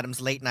Calpernia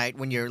Addams late night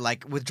when you're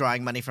like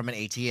withdrawing money from an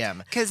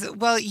ATM. Because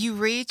you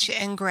reach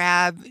and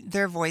grab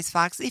their voice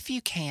box if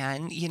you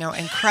can,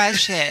 and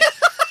crush it.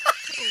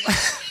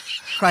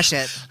 Crush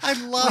it. I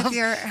love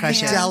your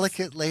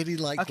delicate,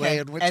 ladylike way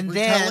in which we're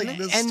telling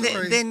this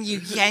story. Then you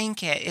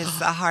yank it is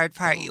the hard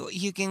part.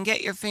 You can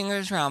get your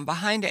fingers around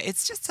behind it.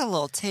 It's just a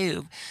little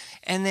tube.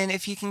 And then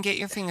if you can get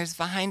your fingers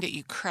behind it,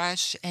 you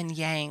crush and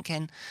yank.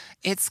 And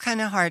it's kind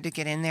of hard to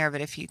get in there,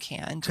 but if you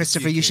can.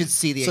 Christopher, you should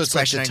see the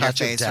expression on your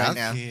face right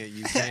now. Yeah,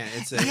 you can.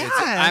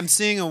 I'm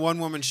seeing a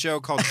one-woman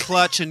show called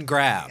Clutch and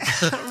Grab.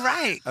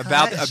 Right.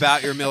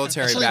 About your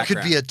military background. It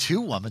could be a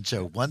two-woman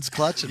show. One's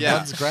clutch and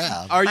one's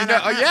grab. Or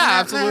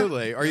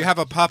absolutely. Or you have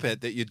a puppet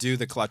that you do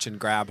the clutch and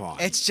grab on.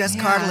 It's just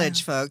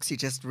cartilage, folks. You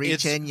just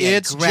reach in, you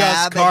it's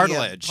grab just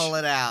cartilage. And you pull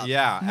it out.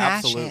 Yeah,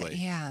 Mash absolutely. It,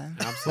 yeah.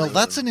 Absolutely. Well,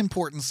 that's an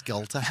important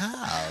skill to have.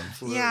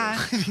 Yeah.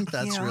 I think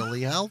that's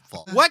really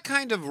helpful. What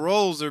kind of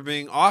roles are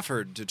being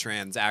offered to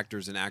trans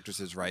actors and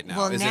actresses right now?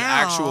 Well, Is it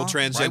actual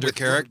transgender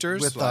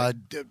characters?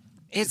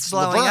 It's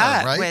blowing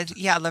up with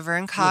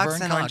Laverne Cox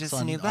and Orange Is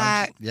the New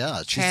Black.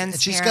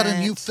 She's got a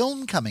new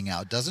film coming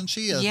out, doesn't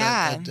she?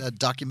 A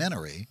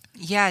documentary.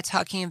 Yeah,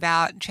 talking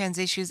about trans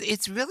issues.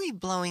 It's really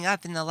blowing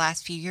up in the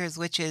last few years,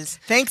 which is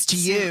thanks to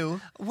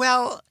you.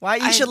 Well,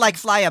 you should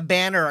fly a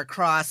banner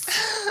across,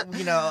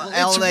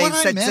 LA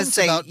to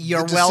say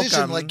you're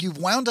welcome. Like you've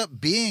wound up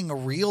being a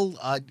real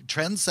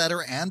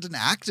trendsetter and an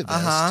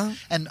activist.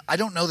 And I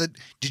don't know that.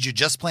 Did you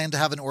just plan to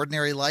have an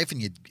ordinary life,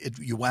 and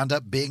you wound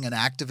up being an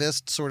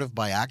activist, sort of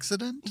by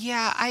accident?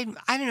 Yeah, I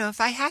don't know.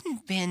 If I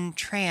hadn't been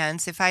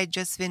trans, if I had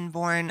just been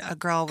born a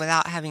girl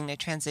without having to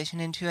transition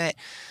into it,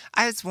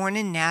 I was born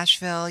in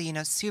Nashville,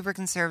 super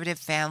conservative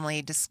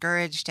family,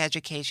 discouraged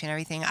education,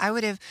 everything. I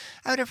would have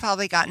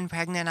probably gotten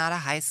pregnant out of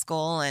high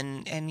school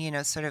and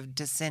sort of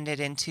descended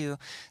into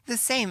the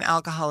same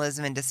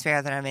alcoholism and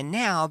despair that I'm in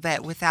now,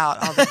 but without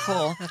all the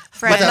cool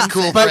friends. Without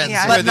cool friends.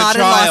 But not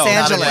in Los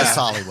Angeles. Not in West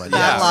Hollywood.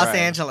 Not Los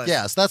Angeles.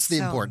 Yes, that's the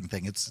important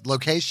thing. It's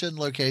location.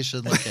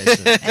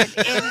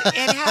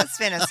 It has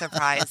been a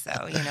surprise,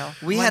 though.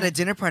 We had a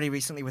dinner party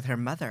recently with her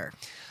mother.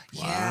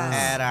 Yes.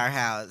 At our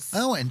house.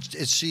 Oh, and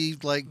is she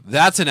like...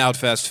 That's an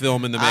Outfest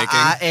film in the making.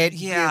 It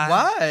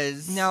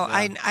was. No,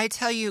 I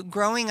tell you,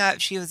 growing up,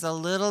 she was a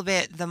little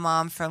bit the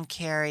mom from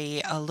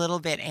Carrie, a little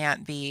bit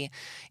Aunt Bee.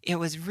 It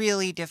was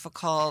really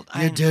difficult.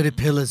 Your dirty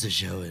pillows are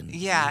showing.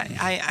 Yeah,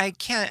 I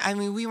can't. I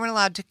mean, we weren't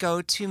allowed to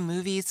go to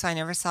movies, so I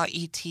never saw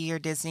E.T. or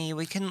Disney.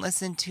 We couldn't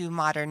listen to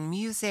modern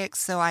music,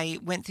 so I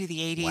went through the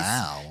 80s.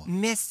 Wow.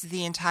 Missed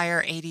the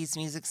entire 80s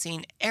music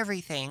scene,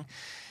 everything.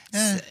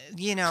 But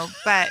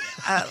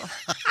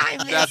I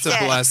missed That's a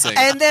blessing.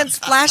 And then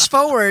flash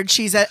forward,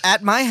 she's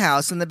at my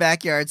house in the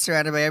backyard,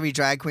 surrounded by every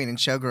drag queen and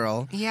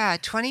showgirl. Yeah,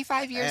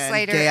 25 years and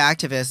later. Gay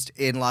activist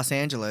in Los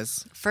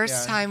Angeles.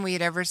 First time we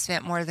had ever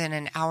spent more than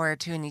an hour or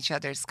two in each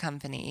other's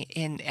company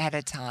at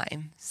a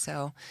time.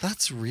 So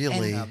that's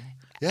really...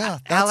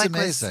 that's Alec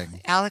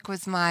amazing. Alec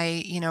was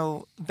my,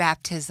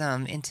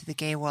 baptism into the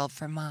gay world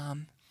for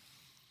Mom.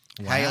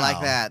 Wow. How you like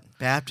that?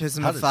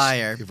 Baptism of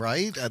fire.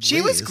 Right?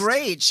 She was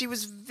great. She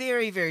was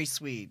very, very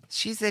sweet.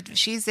 She's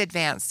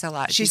advanced a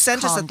lot. She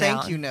sent us a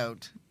thank you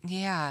note.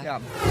 Yeah.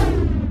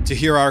 To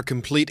hear our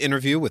complete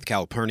interview with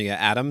Calpernia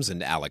Addams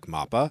and Alec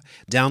Mapa,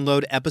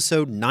 download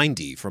episode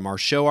 90 from our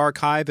show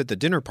archive at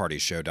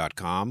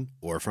thedinnerpartyshow.com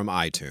or from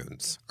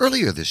iTunes.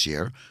 Earlier this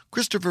year,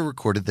 Christopher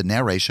recorded the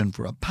narration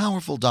for a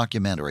powerful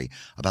documentary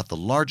about the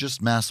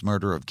largest mass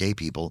murder of gay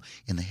people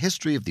in the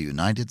history of the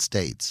United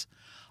States.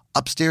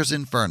 Upstairs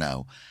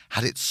Inferno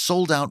had its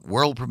sold-out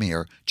world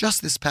premiere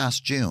just this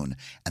past June,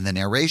 and the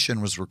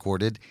narration was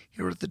recorded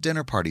here at the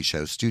Dinner Party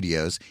Show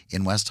studios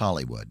in West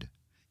Hollywood.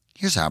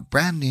 Here's our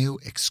brand new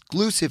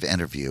exclusive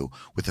interview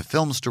with the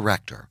film's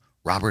director,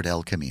 Robert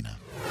L Camina.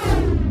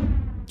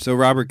 So,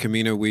 Robert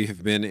Camina, we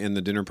have been in the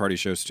Dinner Party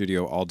Show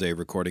studio all day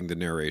recording the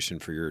narration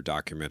for your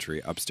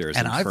documentary, Upstairs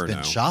Inferno. And I've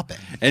been shopping.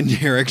 And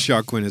Eric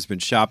Jacquin has been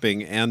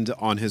shopping and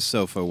on his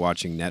sofa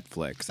watching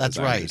Netflix. That's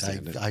right.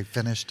 I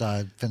finished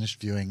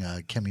viewing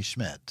Kimmy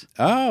Schmidt.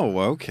 Oh,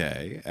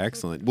 okay.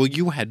 Excellent. Well,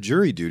 you had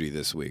jury duty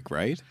this week,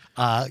 right?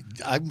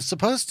 I'm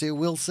supposed to.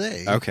 We'll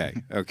see.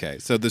 Okay.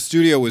 So the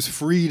studio was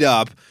freed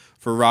up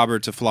for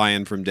Robert to fly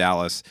in from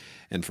Dallas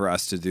and for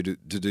us to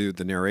do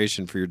the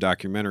narration for your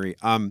documentary.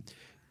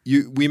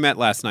 We met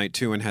last night,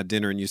 too, and had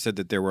dinner, and you said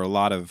that there were a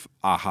lot of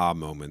aha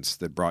moments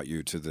that brought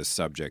you to this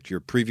subject. Your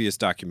previous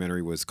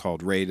documentary was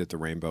called Raid at the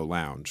Rainbow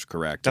Lounge,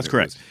 correct? That's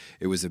correct.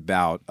 It was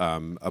about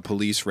a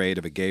police raid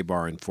of a gay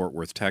bar in Fort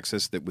Worth,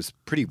 Texas that was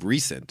pretty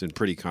recent and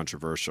pretty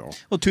controversial.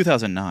 Well,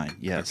 2009,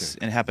 yes. Okay.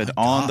 And it happened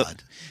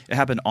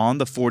on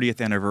the 40th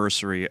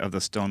anniversary of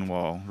the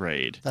Stonewall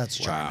raid. That's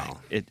charming.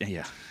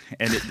 Wow.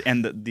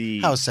 And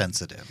the how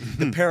sensitive.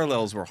 The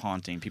parallels were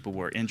haunting. People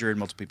were injured.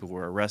 Multiple people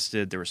were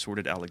arrested. There were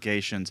sordid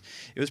allegations.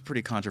 It was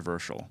pretty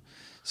controversial.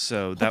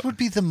 So what would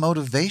be the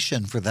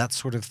motivation for that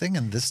sort of thing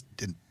in this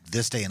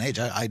day and age?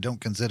 I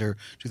don't consider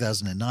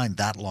 2009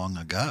 that long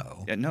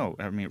ago. Yeah, no,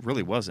 I mean, it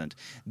really wasn't.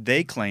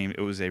 They claim it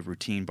was a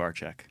routine bar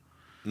check.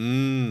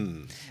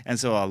 And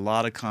so a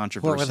lot of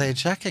controversy. What were they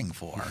checking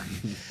for?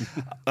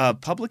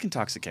 Public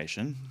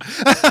intoxication.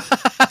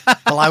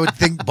 Well, I would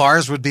think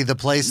bars would be the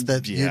place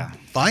that you'd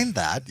find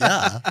that.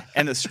 Yeah.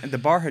 And the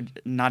bar had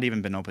not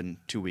even been open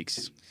 2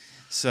 weeks.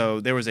 So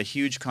there was a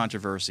huge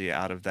controversy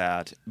out of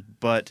that.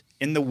 But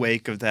in the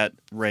wake of that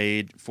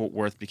raid, Fort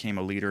Worth became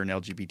a leader in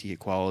LGBT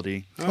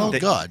equality. Oh,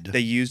 good. They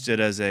used it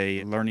as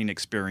a learning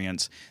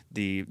experience.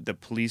 The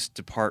police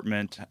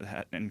department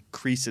had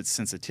increased its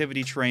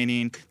sensitivity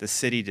training. The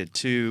city did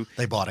too.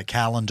 They bought a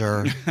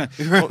calendar.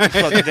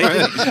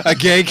 A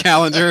gay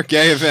calendar,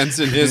 gay events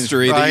in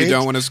history that you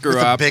don't want to screw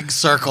with up. A big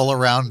circle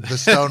around the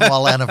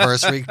Stonewall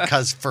anniversary,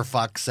 because for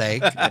fuck's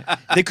sake.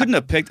 They couldn't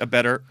have picked a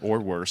better or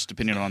worse,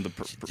 depending on the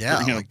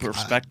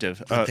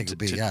perspective. I think it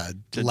would be a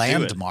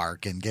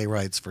landmark in gay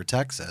rights for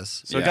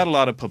Texas. So it got a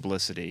lot of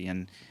publicity,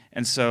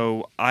 and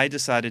so I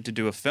decided to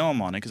do a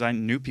film on it because I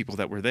knew people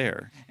that were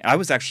there. I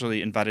was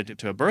actually invited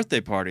to a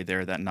birthday party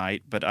there that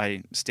night, but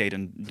I stayed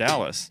in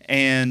Dallas.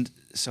 And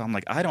so I'm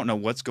like, I don't know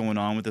what's going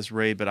on with this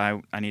raid, but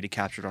I need to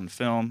capture it on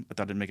film. I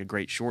thought it'd make a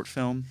great short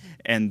film.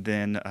 And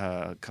then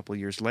a couple of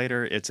years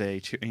later, it's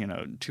a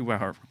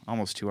 2-hour,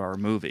 almost 2-hour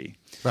movie.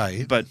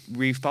 Right. But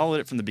we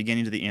followed it from the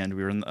beginning to the end.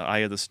 We were in the eye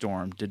of the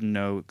storm, didn't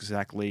know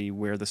exactly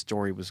where the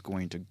story was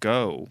going to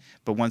go.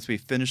 But once we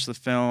finished the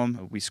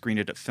film, we screened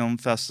it at film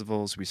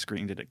festivals, we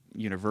screened it at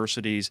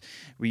universities.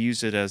 We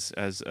used it as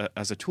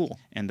a tool.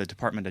 And the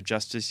Department of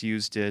Justice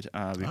used it.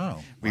 That's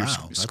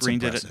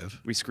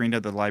impressive. We screened it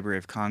at the Library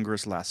of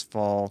Congress last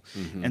fall.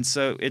 And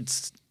so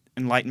it's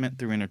enlightenment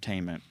through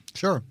entertainment.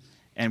 Sure.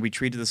 And we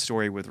treated the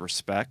story with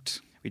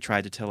respect. We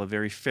tried to tell a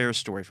very fair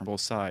story from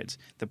both sides.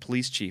 The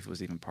police chief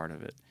was even part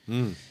of it.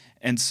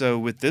 And so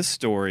with this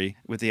story,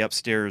 with the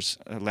upstairs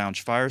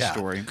lounge fire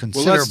story,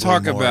 well, let's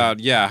talk about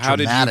how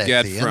did you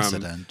get from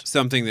incident.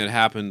 Something that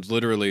happened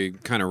literally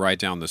kind of right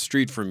down the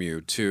street from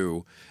you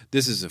to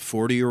this is a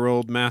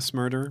 40-year-old mass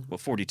murder? Well,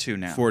 42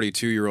 now.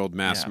 42-year-old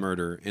mass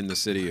murder in the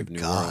city of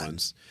New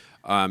Orleans.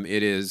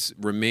 It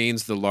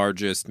remains the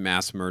largest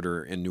mass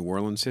murder in New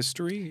Orleans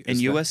history? In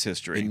U.S.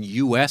 history. In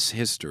U.S.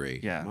 history.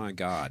 Yeah. My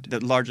God.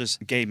 The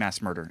largest gay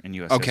mass murder in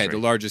U.S. history. Okay, the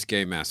largest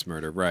gay mass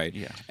murder, right.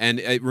 Yeah.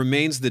 And it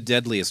remains the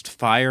deadliest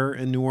fire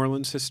in New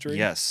Orleans history?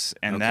 Yes,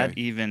 and that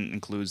even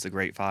includes the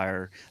Great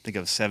Fire, I think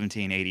of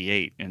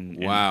 1788 in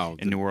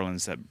New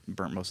Orleans that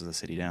burnt most of the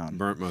city down.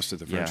 Burnt most of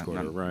the French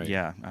Quarter, right.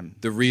 Yeah.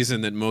 The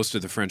reason that most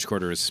of the French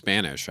Quarter is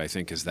Spanish, I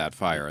think, is that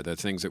fire. The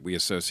things that we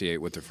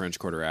associate with the French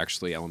Quarter are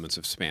actually elements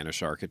of Spanish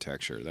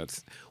architecture.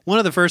 That's one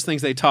of the first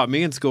things they taught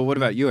me in school. What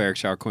about you, Eric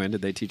Charquin?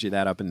 Did they teach you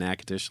that up in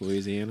Natchitoches,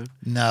 Louisiana?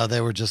 No, they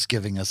were just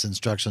giving us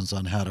instructions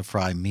on how to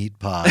fry meat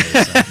pies.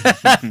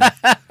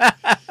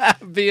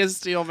 Be a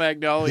steel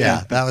magnolia.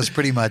 Yeah, that was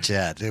pretty much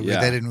it. We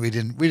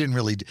didn't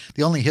really.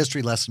 The only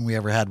history lesson we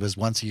ever had was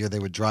once a year they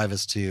would drive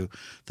us to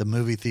the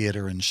movie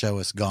theater and show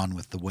us Gone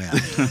with the Wind.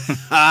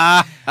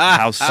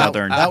 How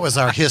southern! That was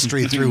our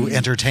history through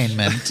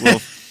entertainment. Well,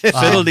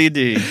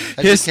 fiddle-dee-dee.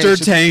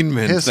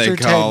 Histertainment, they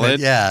call it.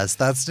 Yes,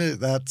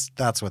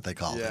 that's what they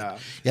call it.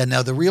 Yeah.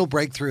 No, the real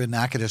breakthrough in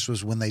Natchitoches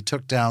was when they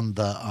took down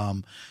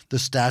the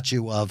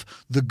statue of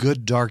the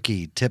good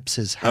darky tips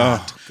his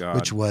hat,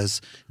 which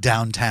was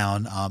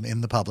downtown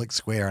in the public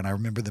square, and I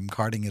remember them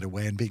carting it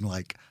away and being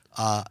like,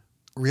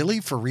 really?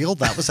 For real?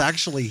 That was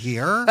actually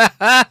here?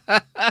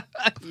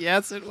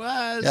 Yes, it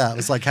was. Yeah, it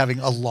was like having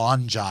a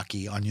lawn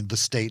jockey on the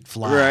state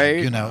flag.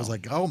 Right. You know, it was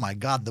like, oh my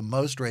God, the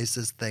most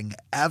racist thing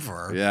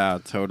ever. Yeah,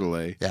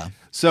 totally. Yeah.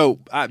 So,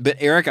 but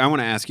Eric, I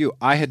want to ask you,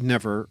 I had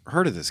never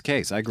heard of this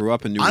case. I grew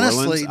up in New Orleans.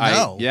 Honestly,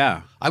 no.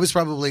 Yeah. I was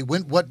probably,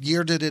 what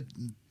year did it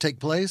take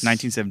place?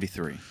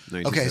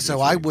 1973. Okay,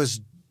 so I was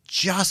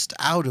just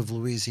out of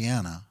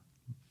Louisiana,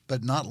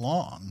 but not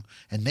long,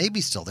 and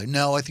maybe still there.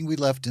 No, I think we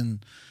left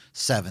in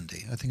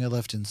 70. I think I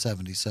left in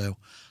 70. So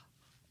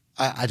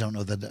I don't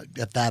know that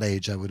at that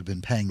age I would have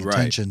been paying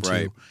attention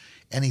to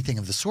anything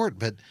of the sort.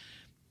 But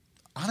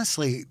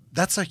honestly,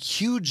 that's a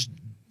huge,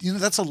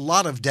 that's a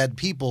lot of dead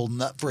people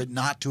for it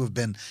not to have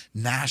been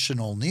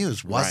national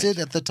news. Was it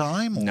at the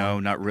time? Or? No,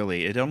 not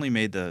really. It only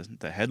made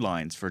the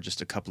headlines for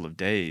just a couple of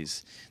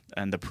days.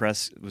 And the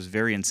press was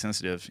very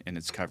insensitive in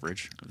its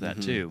coverage of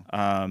that too.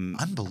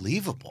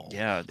 Unbelievable.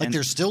 Yeah. Like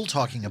they're still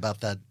talking about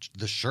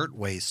the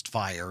shirtwaist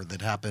fire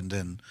that happened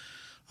in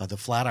the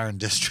Flatiron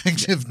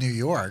District of New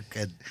York.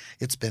 And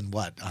it's been,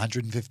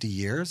 150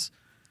 years?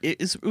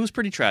 It was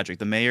pretty tragic.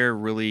 The mayor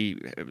really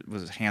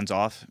was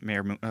hands-off.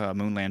 Mayor Moon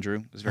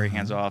Landrieu was very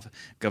hands-off.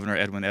 Governor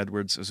Edwin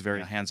Edwards was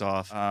very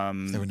hands-off.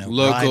 There were no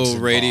local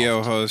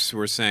radio hosts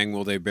were saying,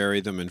 "Will they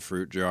bury them in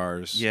fruit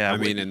jars?" Yeah,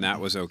 and that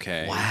was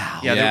okay.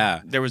 Wow.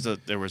 Yeah. There was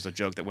a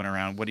joke that went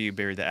around. What do you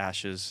bury the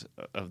ashes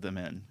of them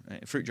in?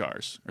 Fruit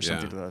jars or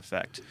something to that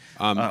effect.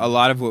 A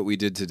lot of what we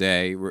did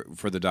today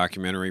for the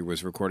documentary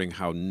was recording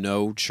how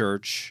no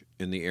church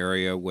in the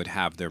area would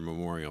have their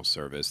memorial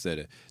service.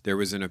 That there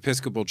was an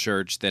Episcopal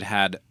church that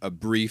had a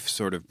brief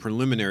sort of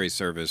preliminary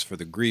service for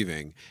the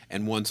grieving,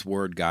 and once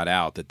word got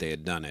out that they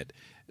had done it,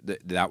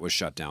 that was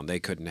shut down.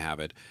 They couldn't have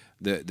it.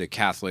 The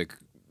Catholic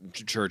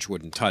church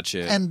wouldn't touch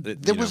it. And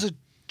there was a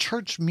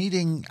church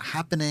meeting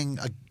happening,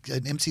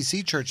 an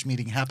MCC church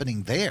meeting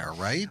happening there,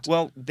 right?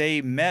 Well,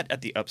 they met at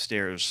the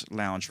upstairs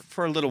lounge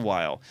for a little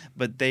while,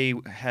 but they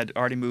had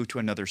already moved to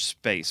another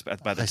space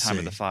by the time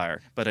of the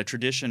fire. But a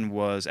tradition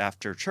was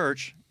after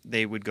church,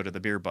 they would go to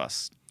the beer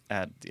bus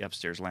at the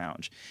upstairs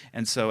lounge.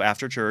 And so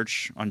after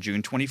church on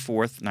June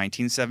 24th,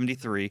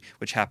 1973,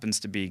 which happens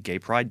to be Gay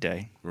Pride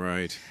Day,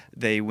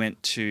 they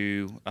went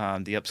to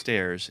the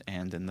upstairs,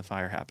 and then the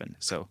fire happened.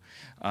 So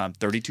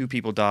 32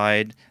 people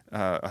died.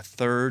 A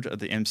third of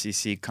the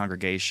MCC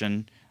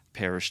congregation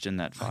perished in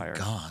that fire. My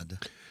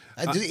God.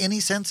 Did any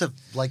sense of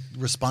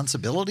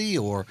responsibility,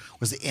 or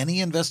was there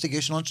any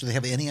investigation launched? Do they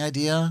have any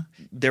idea?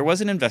 There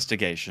was an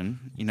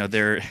investigation.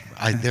 They're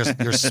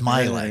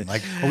smiling.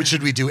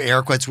 Should we do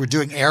air quotes? We're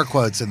doing air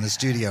quotes in the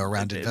studio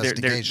around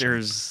investigation.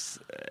 There's,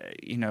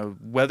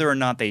 whether or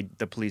not the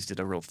police did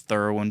a real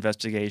thorough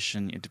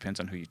investigation. It depends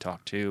on who you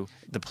talk to.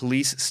 The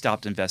police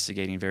stopped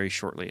investigating very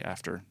shortly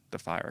after the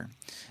fire.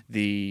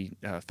 The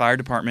fire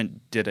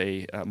department did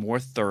a more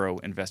thorough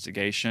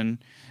investigation.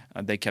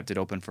 They kept it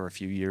open for a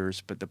few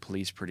years, but the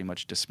police pretty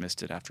much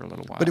dismissed it after a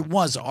little while. But it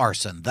was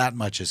arson. That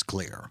much is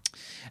clear.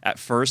 At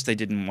first, they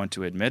didn't want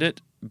to admit it,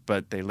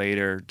 but they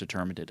later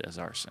determined it as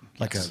arson.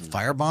 Like a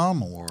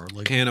firebomb or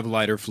can of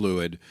lighter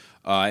fluid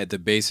at the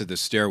base of the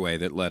stairway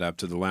that led up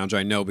to the lounge.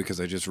 I know because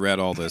I just read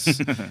all this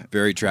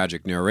very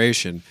tragic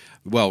narration,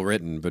 well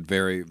written, but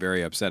very,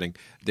 very upsetting.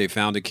 They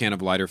found a can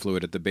of lighter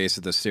fluid at the base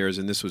of the stairs,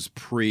 and this was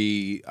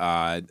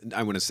I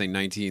want to say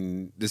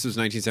this was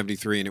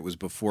 1973, and it was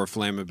before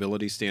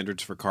flammability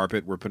standards for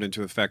carpet were put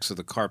into effect, so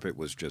the carpet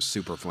was just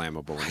super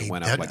flammable and it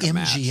went up like a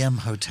match. That MGM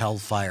hotel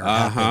fire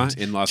happened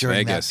in Las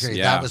during Vegas. That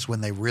period. That was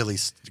when they really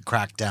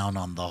cracked down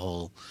on the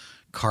whole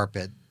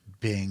carpet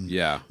being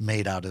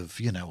made out of,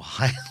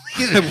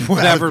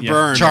 whatever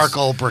burns,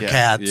 charcoal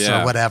briquettes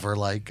or whatever.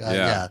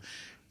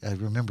 I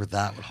remember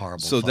that horrible.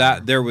 So fire.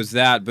 there was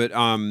that, but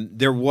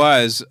there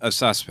was a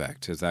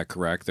suspect. Is that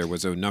correct? There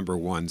was a number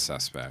one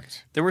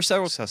suspect. There were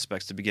several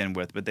suspects to begin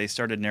with, but they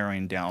started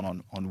narrowing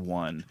down on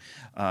one.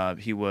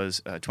 He was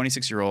a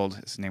 26-year-old.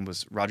 His name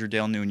was Roger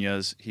Dale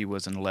Nunez. He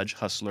was an alleged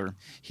hustler.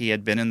 He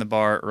had been in the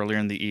bar earlier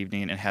in the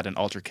evening and had an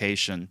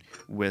altercation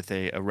with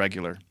a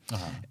regular.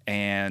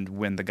 And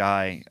when the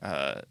guy,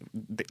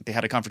 they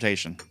had a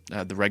confrontation,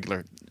 the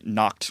regular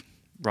knocked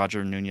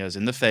Roger Nunez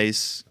in the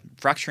face,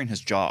 fracturing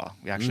his jaw,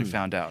 we actually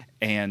found out.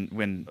 And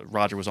when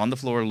Roger was on the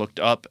floor, looked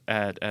up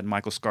at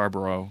Michael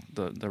Scarborough,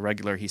 the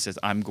regular, he says,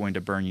 "I'm going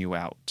to burn you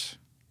out."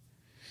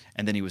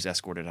 And then he was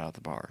escorted out of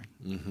the bar.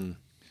 Mm-hmm.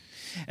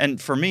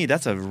 And for me,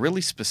 that's a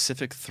really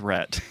specific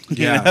threat.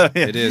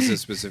 It is a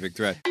specific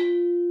threat.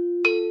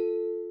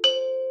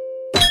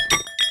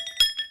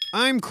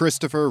 I'm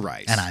Christopher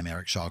Rice. And I'm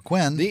Eric Shaw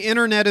Quinn. The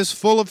internet is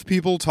full of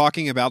people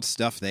talking about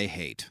stuff they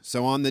hate.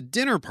 So on the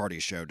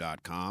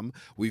dinnerpartyshow.com,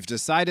 we've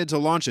decided to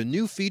launch a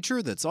new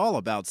feature that's all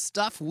about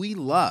stuff we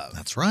love.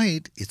 That's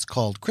right. It's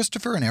called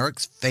Christopher and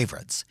Eric's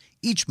Favorites.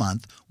 Each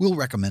month, we'll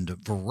recommend a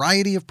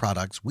variety of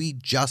products we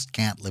just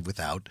can't live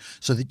without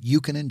so that you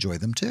can enjoy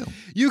them too.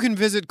 You can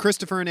visit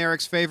Christopher and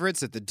Eric's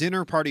Favorites at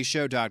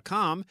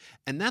thedinnerpartyshow.com,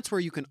 and that's where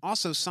you can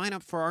also sign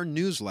up for our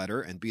newsletter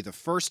and be the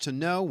first to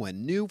know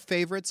when new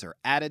favorites are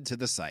added to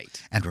the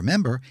site. And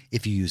remember,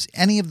 if you use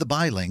any of the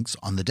buy links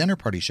on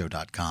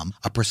thedinnerpartyshow.com,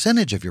 a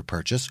percentage of your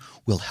purchase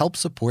will help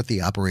support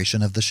the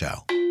operation of the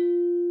show.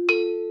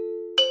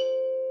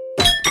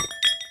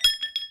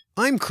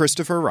 I'm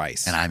Christopher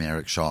Rice. And I'm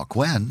Eric Shaw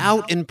Quinn.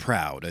 Out and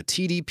Proud, a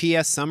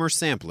TDPS Summer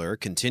Sampler,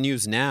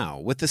 continues now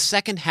with the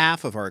second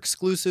half of our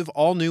exclusive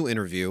all-new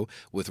interview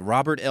with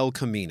Robert L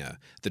Camina,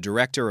 the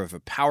director of a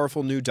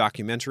powerful new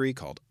documentary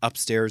called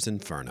Upstairs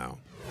Inferno.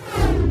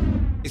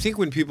 I think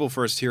when people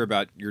first hear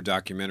about your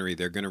documentary,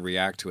 they're going to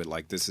react to it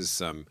like this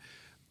is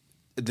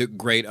the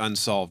great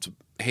unsolved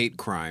hate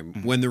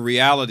crime, when the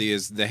reality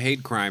is the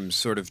hate crime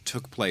sort of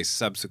took place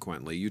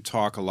subsequently. You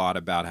talk a lot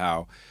about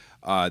how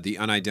the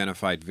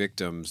unidentified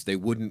victims, they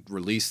wouldn't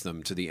release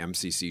them to the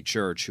MCC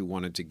church, who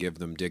wanted to give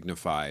them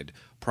dignified,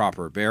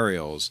 proper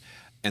burials.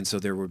 And so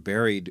they were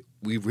buried,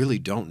 we really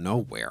don't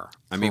know where.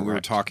 I mean, we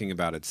were talking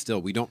about it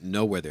still. We don't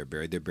know where they're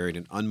buried. They're buried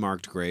in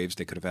unmarked graves.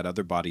 They could have had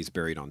other bodies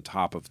buried on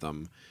top of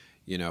them.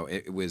 You know,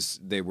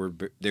 they were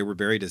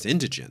buried as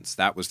indigents.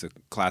 That was the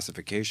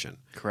classification.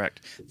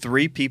 Correct.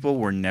 3 people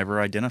were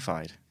never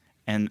identified.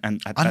 And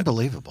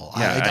unbelievable.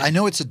 I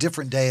know it's a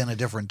different day and a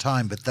different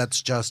time, but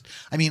that's just,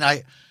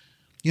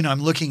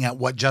 I'm looking at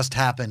what just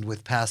happened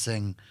with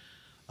passing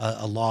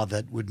a law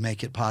that would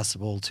make it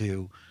possible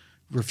to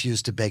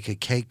refuse to bake a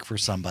cake for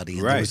somebody.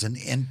 And there was an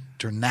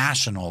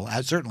international,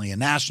 certainly a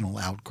national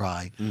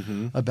outcry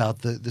about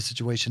the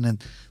situation.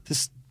 And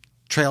this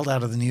trailed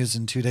out of the news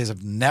in 2 days.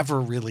 I've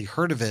never really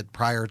heard of it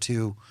prior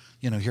to,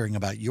 hearing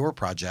about your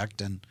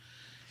project. And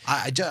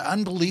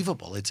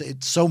unbelievable.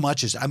 It's so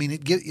much.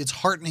 It's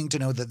heartening to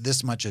know that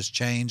this much has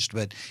changed,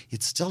 but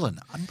it's still an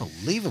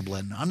unbelievable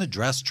and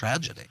unaddressed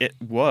tragedy. It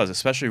was,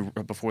 especially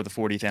before the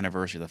 40th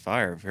anniversary of the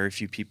fire. Very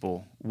few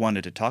people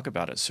wanted to talk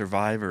about it.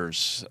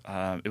 Survivors,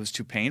 it was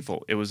too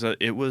painful. It was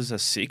a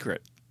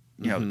secret.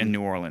 In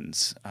New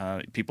Orleans,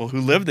 people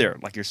who lived there,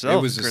 like yourself.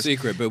 It was a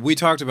secret, but we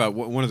talked about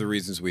one of the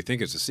reasons we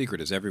think it's a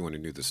secret is everyone who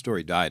knew the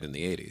story died in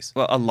the 80s.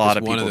 Well, a lot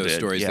of people did. One of those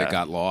stories that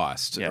got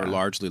lost, or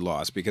largely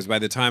lost, because by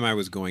the time I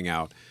was going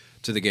out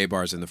to the gay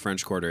bars in the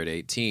French Quarter at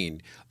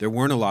 18, there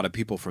weren't a lot of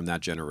people from that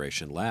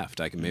generation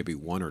left. Maybe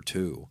 1 or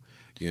 2,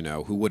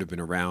 who would have been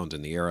around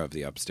in the era of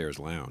the upstairs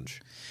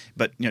lounge.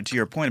 But to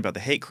your point about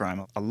the hate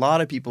crime, a lot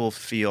of people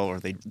feel,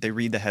 or they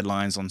read the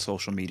headlines on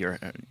social media,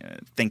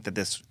 think that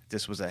this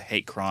was a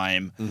hate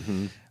crime.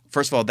 Mm-hmm.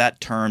 First of all,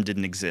 that term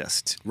didn't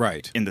exist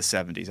in the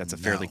 70s. That's a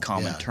fairly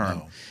common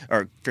term,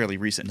 or fairly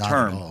recent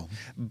term. At all.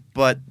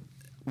 But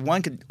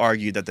one could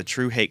argue that the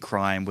true hate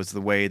crime was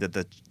the way that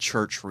the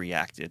church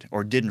reacted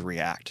or didn't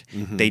react.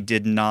 Mm-hmm. They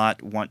did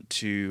not want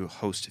to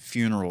host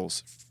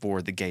funerals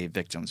for the gay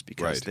victims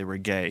because they were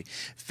gay.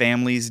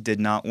 Families did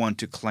not want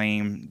to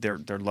claim their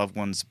loved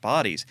ones'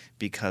 bodies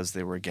because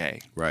they were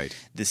gay. Right.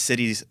 The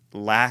city's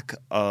lack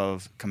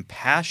of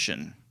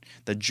compassion,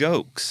 the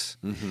jokes,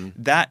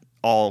 that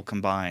all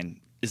combined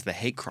is the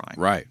hate crime.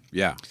 Right,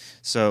 yeah.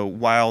 So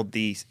while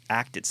the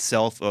act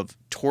itself of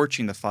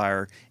torching the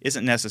fire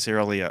isn't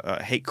necessarily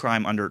a hate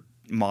crime under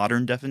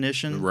modern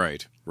definition.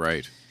 Right.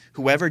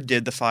 whoever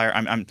did the fire,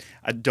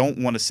 I don't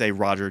want to say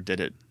Roger did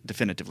it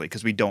definitively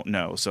because we don't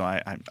know. So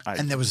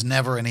And there was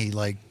never any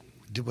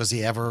was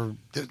he ever?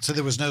 So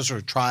there was no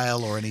sort of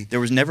trial or any. There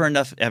was never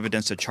enough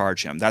evidence to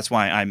charge him. That's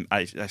why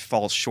I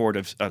fall short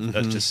of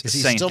just Is he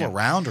saying. still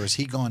around, or is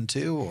he gone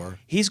too? Or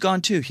he's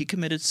gone too. He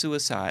committed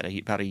suicide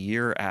about a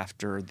year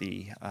after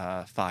the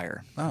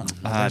fire. Oh,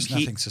 well, there's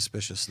nothing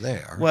suspicious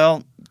there.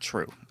 Well,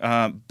 true,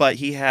 but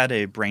he had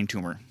a brain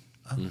tumor,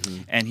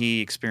 and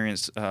he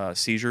experienced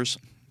seizures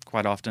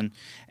quite often.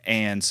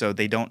 And so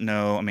they don't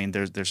know. I mean,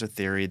 there's a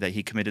theory that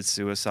he committed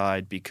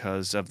suicide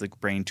because of the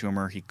brain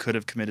tumor. He could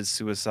have committed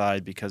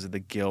suicide because of the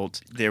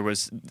guilt.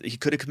 He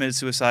could have committed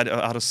suicide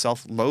out of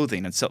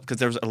self-loathing and because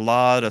there was a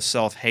lot of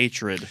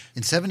self-hatred.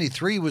 In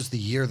 73 was the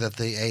year that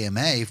the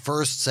AMA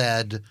first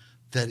said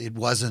that it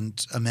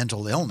wasn't a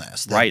mental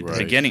illness. Right. The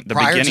beginning.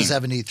 Prior to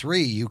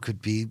 73, you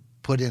could be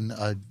put in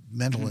a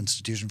mental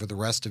institution for the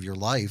rest of your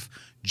life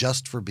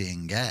just for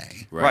being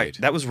gay. Right.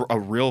 That was a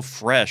real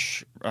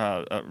fresh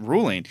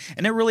ruling,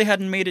 and it really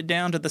hadn't made it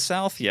down to the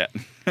South yet.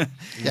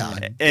 Yeah,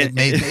 it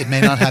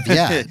may not have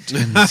yet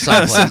in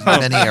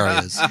many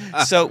areas.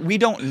 So we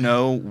don't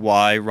know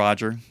why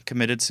Roger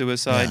committed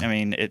suicide. Yeah. I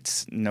mean,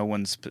 it's no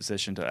one's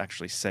position to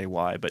actually say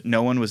why, but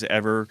no one was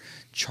ever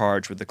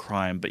charged with the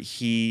crime. But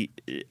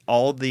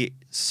all the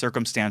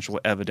circumstantial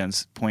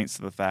evidence points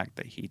to the fact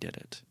that he did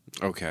it.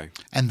 Okay.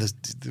 And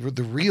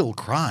the real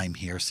crime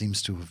here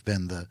seems to have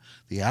been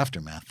the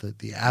aftermath,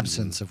 the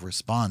absence of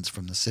response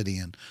from the city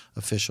and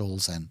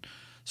officials and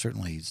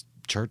certainly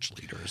church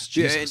leaders.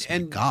 Jesus,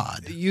 and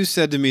God. You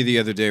said to me the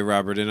other day,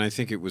 Robert, and I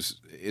think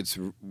it's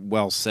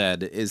well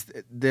said, is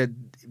that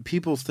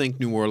people think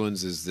New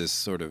Orleans is this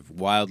sort of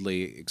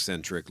wildly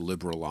eccentric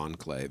liberal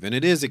enclave, and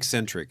it is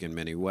eccentric in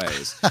many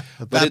ways.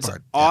 But it's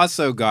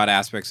also got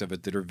aspects of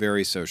it that are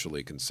very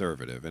socially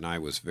conservative, and I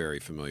was very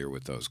familiar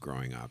with those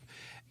growing up.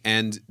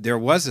 And there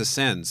was a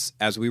sense,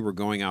 as we were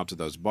going out to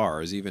those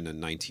bars, even in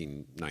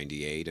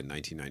 1998 and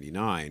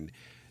 1999,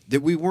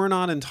 that we were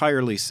not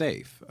entirely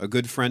safe. A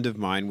good friend of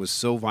mine was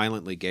so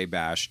violently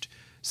gay-bashed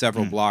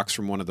several blocks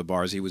from one of the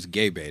bars, he was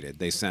gay-baited.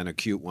 They sent a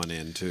cute one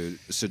in to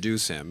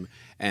seduce him,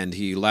 and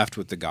he left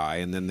with the guy,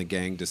 and then the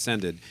gang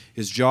descended.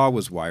 His jaw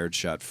was wired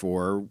shut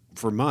for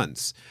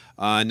months.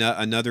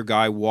 Another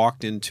guy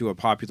walked into a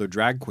popular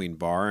drag queen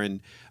bar and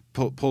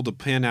pulled a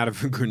pin out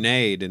of a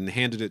grenade and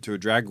handed it to a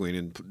drag queen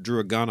and drew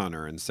a gun on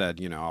her and said,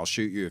 I'll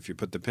shoot you if you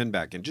put the pin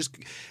back in.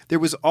 There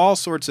was all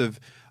sorts of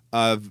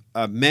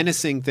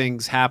menacing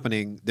things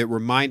happening that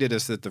reminded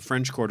us that the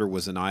French Quarter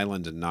was an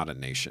island and not a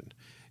nation.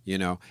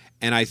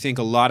 And I think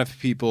a lot of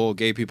people,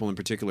 gay people in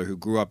particular, who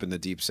grew up in the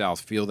Deep South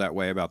feel that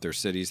way about their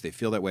cities. They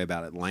feel that way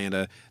about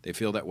Atlanta. They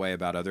feel that way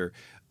about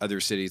other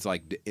cities,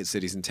 like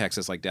cities in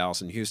Texas like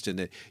Dallas and Houston,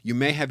 that you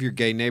may have your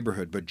gay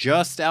neighborhood, but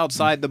just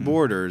outside the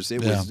borders,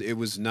 it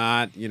was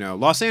not,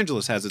 Los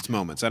Angeles has its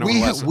moments. I don't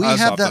want to let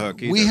us off the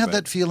hook either. We had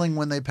that feeling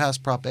when they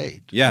passed Prop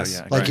 8.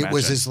 Yes. It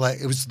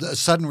was a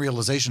sudden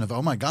realization of,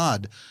 oh my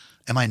God,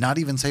 am I not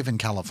even safe in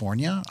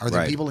California? Are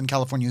there people in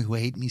California who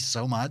hate me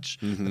so much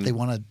that they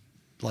want to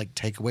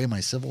take away my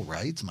civil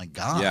rights? My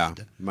God. Yeah,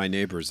 my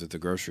neighbors at the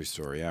grocery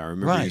store. Yeah, I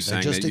remember you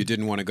saying that you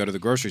didn't want to go to the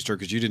grocery store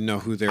because you didn't know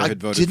who there had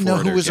voted for. I didn't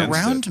know who was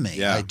around me.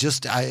 Yeah.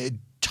 I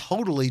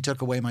totally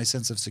took away my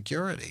sense of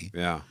security.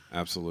 Yeah,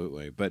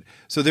 absolutely. But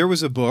so there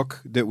was a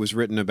book that was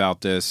written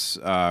about this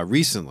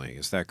recently.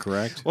 Is that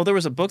correct? Well, there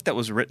was a book that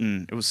was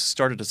written. It was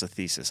started as a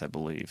thesis, I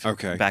believe.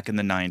 Okay. Back in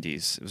the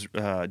 90s. It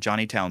was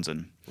Johnny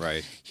Townsend.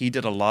 Right. He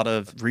did a lot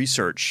of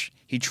research.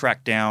 He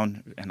tracked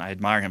down, and I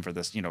admire him for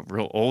this,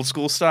 real old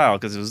school style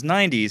because it was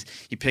 90s.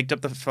 He picked up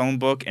the phone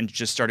book and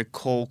just started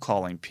cold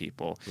calling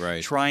people,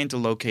 trying to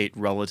locate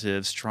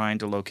relatives, trying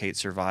to locate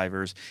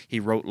survivors. He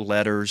wrote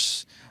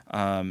letters,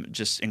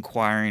 just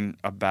inquiring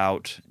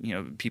about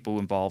people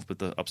involved with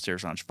the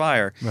Upstairs Lounge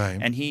fire,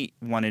 and he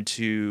wanted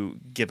to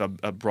give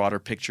a broader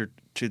picture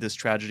to this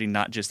tragedy,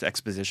 not just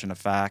exposition of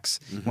facts.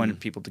 He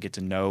wanted people to get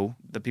to know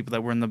the people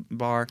that were in the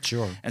bar.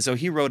 Sure. And so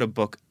he wrote a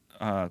book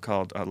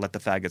called Let the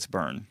Faggots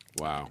Burn.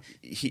 Wow.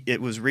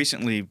 It was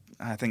recently,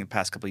 I think the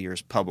past couple of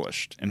years,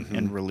 published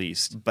and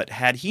released. But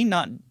had he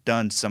not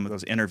done some of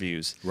those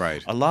interviews,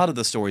 a lot of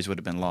the stories would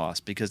have been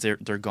lost because they're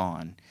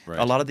gone. Right.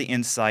 A lot of the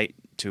insight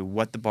to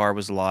what the bar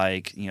was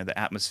like, the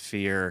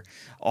atmosphere,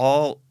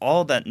 all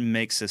that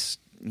makes this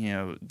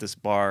this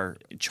bar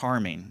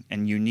charming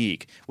and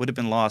unique would have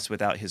been lost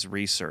without his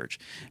research.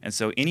 And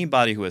so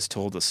anybody who has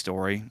told the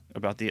story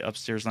about the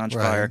Upstairs Lounge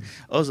fire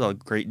owes a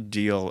great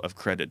deal of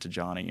credit to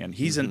Johnny, and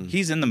he's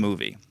in the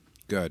movie.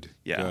 Good.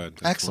 Yeah. Good.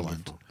 That's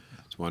Excellent. Wonderful.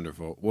 It's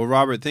wonderful. Well,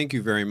 Robert, thank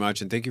you very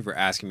much, and thank you for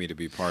asking me to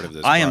be part of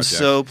this I am project.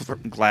 so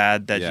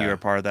glad that you are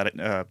part of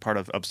that, part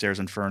of Upstairs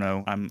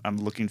Inferno. I'm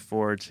looking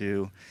forward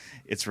to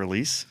its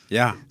release.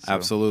 Yeah,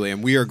 absolutely.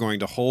 And we are going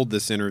to hold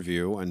this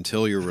interview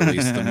until you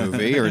release the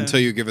movie or until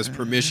you give us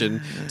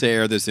permission to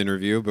air this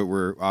interview. But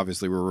we're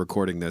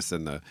recording this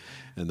in the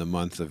in the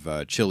month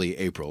of chilly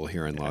April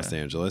here in Los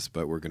Angeles,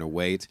 but we're going to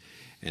wait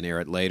and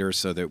air it later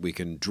so that we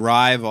can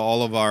drive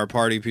all of our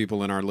party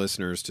people and our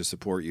listeners to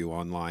support you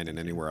online and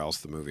anywhere else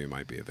the movie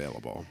might be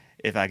available.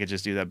 If I could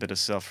just do that bit of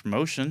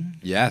self-promotion.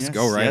 Yes,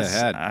 go right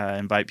ahead. I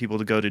invite people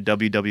to go to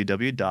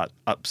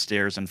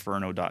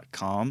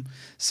www.upstairsinferno.com.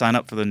 Sign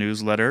up for the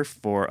newsletter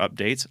for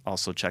updates.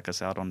 Also check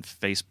us out on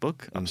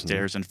Facebook,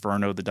 Upstairs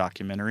Inferno, the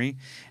documentary.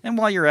 And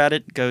while you're at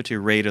it, go to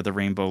Raid of the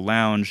Rainbow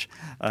Lounge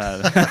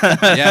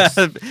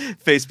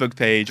Facebook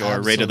page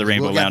or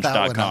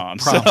raidoftherainbowlounge.com.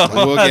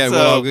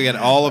 We'll get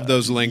all of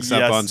those links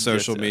up on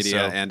social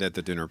media and at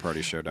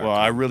thedinnerpartyshow.com. Well,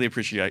 I really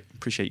appreciate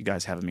you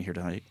guys having me here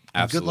tonight.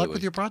 Absolutely. Good luck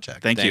with your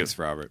project. Thanks, you.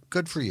 Robert.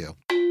 Good for you.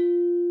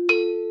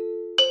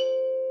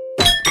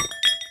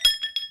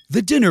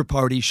 The Dinner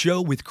Party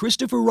Show with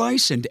Christopher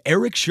Rice and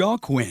Eric Shaw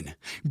Quinn,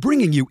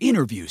 bringing you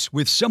interviews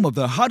with some of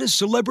the hottest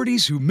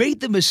celebrities who made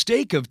the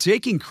mistake of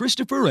taking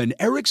Christopher and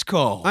Eric's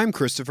call. I'm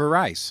Christopher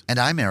Rice. And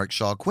I'm Eric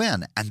Shaw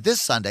Quinn. And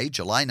this Sunday,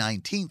 July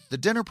 19th, The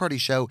Dinner Party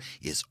Show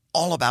is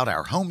all about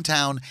our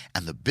hometown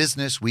and the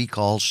business we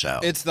call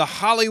show. It's the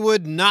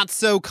Hollywood Not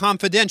So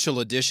Confidential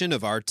edition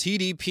of our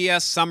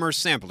TDPS Summer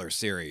Sampler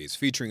Series,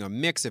 featuring a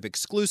mix of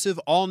exclusive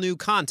all-new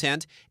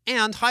content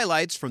and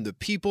highlights from the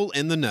people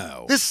in the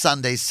know. This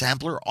Sunday's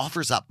sampler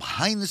offers up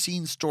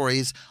behind-the-scenes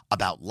stories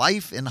about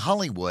life in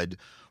Hollywood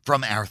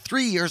from our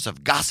 3 years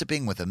of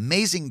gossiping with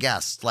amazing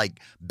guests like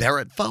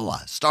Barrett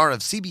Foa, star of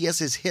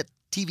CBS's hit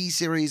TV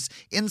series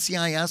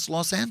NCIS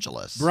Los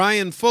Angeles.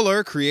 Brian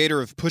Fuller,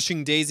 creator of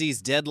Pushing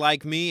Daisies, Dead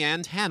Like Me,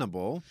 and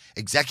Hannibal.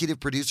 Executive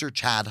producer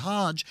Chad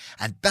Hodge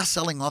and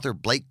best-selling author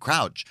Blake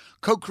Crouch,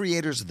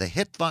 co-creators of the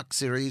hit Fox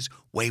series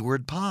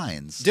Wayward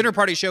Pines. Dinner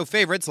Party Show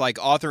favorites like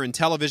author and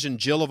television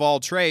Jill of all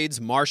trades,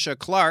 Marcia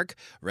Clark,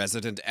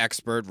 resident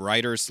expert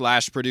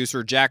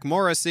writer/producer Jack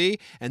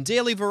Morrissey, and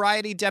Daily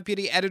Variety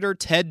deputy editor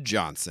Ted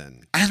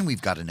Johnson. And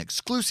we've got an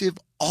exclusive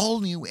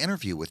all-new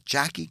interview with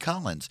Jackie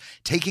Collins,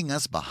 taking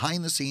us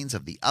behind the scenes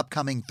of the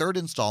upcoming third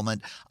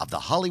installment of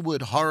the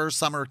Hollywood Horror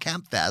Summer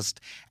Camp Fest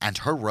and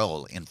her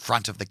role in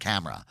front of the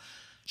camera.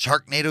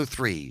 Sharknado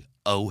 3,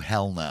 Oh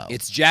Hell No.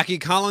 It's Jackie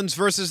Collins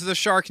versus the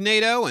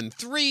Sharknado and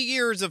 3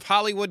 years of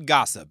Hollywood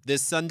gossip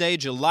this Sunday,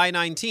 July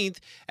 19th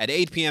at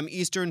 8 p.m.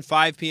 Eastern,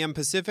 5 p.m.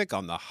 Pacific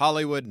on the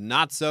Hollywood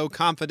Not So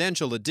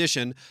Confidential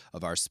edition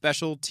of our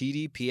special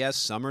TDPS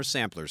Summer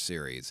Sampler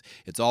Series.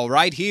 It's all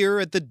right here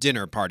at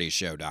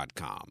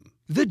thedinnerpartyshow.com.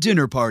 The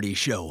Dinner Party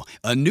Show,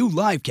 a new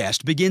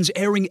livecast, begins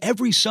airing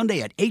every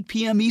Sunday at 8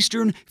 p.m.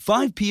 Eastern,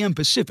 5 p.m.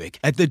 Pacific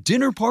at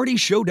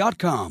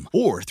thedinnerpartyshow.com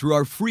or through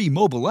our free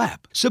mobile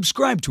app.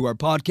 Subscribe to our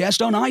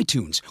podcast on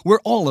iTunes, where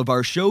all of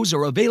our shows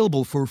are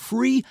available for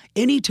free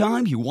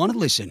anytime you want to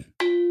listen.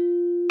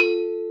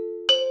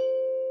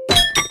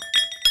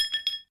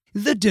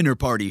 The Dinner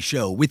Party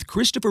Show with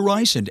Christopher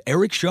Rice and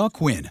Eric Shaw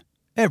Quinn.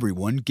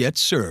 Everyone gets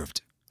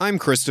served. I'm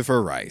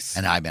Christopher Rice.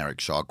 And I'm Eric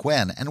Shaw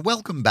Quinn, and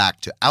welcome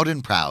back to Out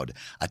and Proud,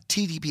 a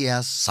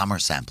TDPS Summer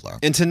Sampler.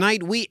 And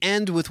tonight we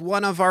end with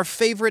one of our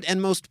favorite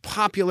and most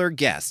popular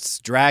guests,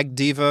 drag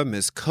diva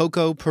Miss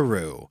Coco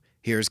Peru.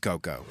 Here's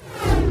Coco.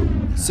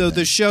 So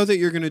the show that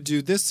you're going to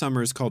do this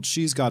summer is called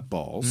She's Got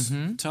Balls.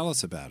 Mm-hmm. Tell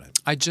us about it.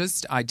 I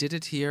did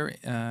it here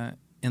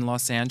in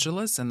Los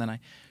Angeles, and then I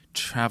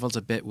traveled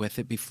a bit with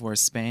it before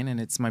Spain, and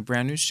it's my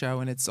brand new show,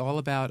 and it's all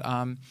about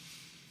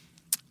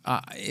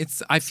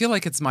I feel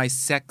like it's my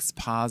sex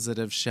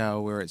positive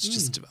show where it's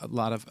just a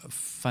lot of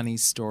funny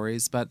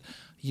stories, but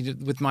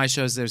with my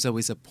shows there's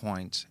always a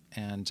point.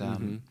 And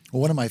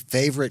well, one of my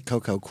favorite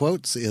Coco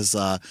quotes is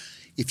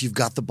if you've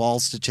got the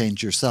balls to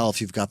change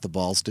yourself, you've got the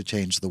balls to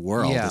change the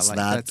world. Yeah,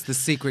 that's the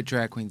secret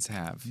drag queens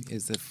have,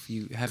 is if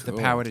you have the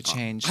power to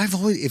change.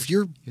 If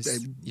you're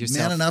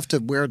yourself. man enough to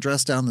wear a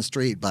dress down the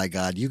street, by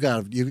God, you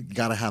got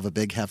to have a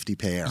big hefty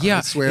pair. Yeah,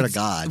 I swear to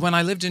God. When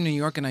I lived in New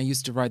York and I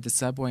used to ride the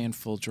subway in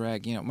full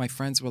drag, my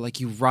friends were like,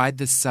 "You ride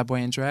the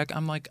subway in drag?"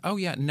 I'm like, "Oh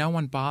yeah, no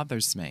one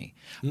bothers me."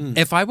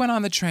 If I went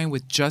on the train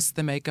with just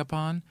the makeup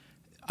on,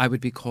 I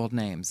would be called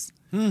names.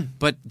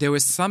 But there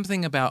was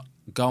something about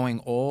going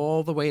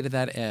all the way to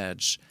that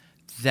edge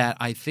that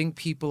I think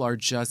people are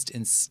just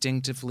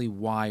instinctively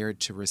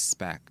wired to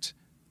respect.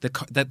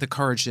 The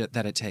courage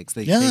that it takes.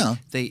 They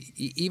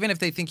even if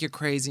they think you're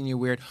crazy and you're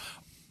weird,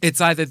 it's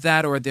either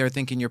that or they're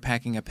thinking you're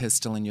packing a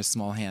pistol in your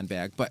small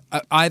handbag. But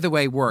either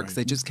way works. Right.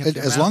 They just kept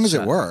as long as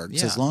it works.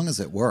 Yeah. As long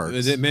as it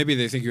works. Maybe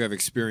they think you have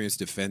experience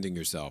defending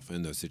yourself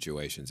in those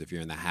situations. If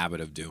you're in the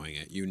habit of doing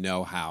it, you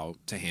know how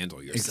to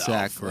handle yourself.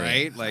 Exactly.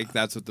 Right? Like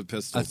that's what the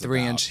pistol's a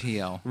 3-inch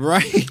heel.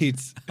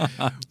 Right.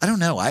 I don't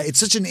know.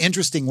 It's such an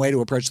interesting way to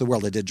approach the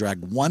world. I did drag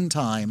one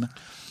time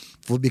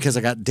because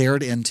I got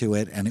dared into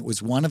it, and it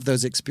was one of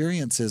those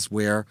experiences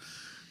where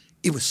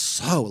it was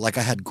so like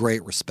I had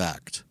great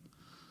respect.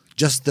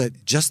 Just the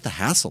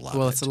hassle of it.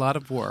 Well, it's a lot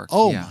of work.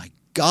 Oh, my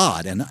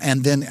God.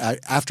 And then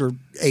after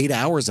 8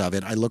 hours of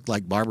it, I looked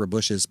like Barbara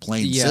Bush's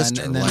plain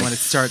sister. And then when it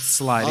starts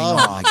sliding oh,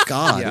 off. My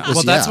God. Yeah.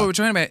 That's what we're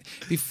talking about.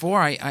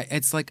 Before,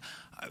 it's like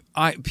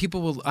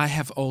I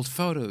have old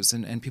photos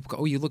and people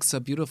go, oh, you look so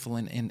beautiful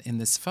in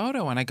this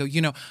photo. And I go,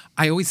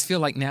 I always feel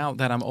like now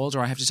that I'm older,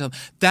 I have to tell them,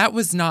 that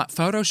was not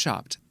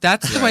Photoshopped.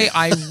 That's the way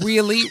I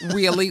really,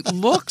 really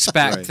looked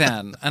back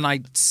then. And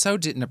I so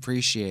didn't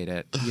appreciate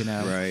it,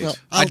 Right. Well,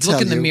 I'd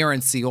look in the mirror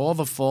and see all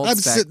the folds I'm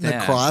back sitting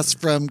then. across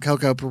from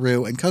Coco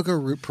Peru, and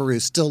Coco Peru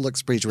still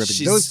looks pretty terrific.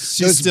 Those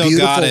still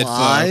beautiful got it,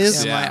 eyes,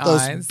 folks. Yeah.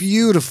 those eyes.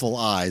 beautiful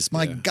eyes.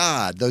 My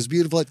God, those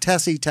beautiful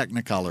Tessie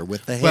Technicolor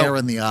with the hair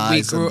and the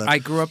eyes. I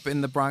grew up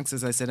in the Bronx,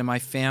 as I said, in my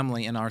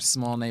family, in our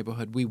small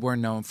neighborhood. We were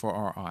known for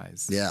our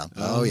eyes. Yeah.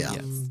 Oh, yeah.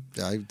 Yes.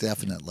 I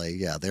definitely.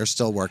 Yeah. They're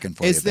still working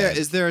for Is you. there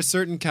there a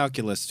certain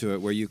calculus to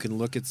it where you can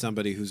look at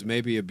somebody who's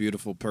maybe a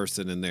beautiful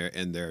person in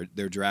their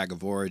drag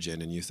of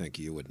origin, and you think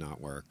you would not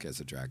work as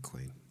a drag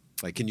queen?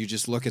 Like, can you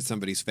just look at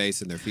somebody's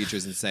face and their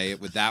features and say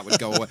that would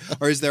go away?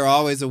 Or is there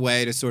always a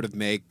way to sort of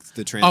make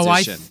the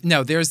transition?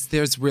 No,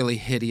 there's really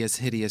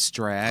hideous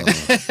drag.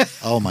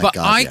 Oh my but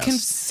God!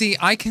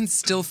 I can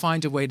still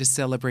find a way to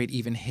celebrate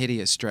even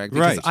hideous drag,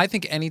 because Right. I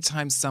think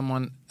anytime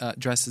someone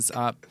dresses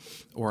up,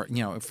 or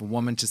if a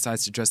woman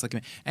decides to dress like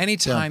me,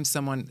 anytime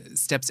someone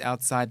steps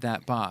outside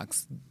that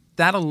box,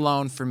 that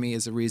alone for me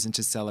is a reason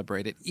to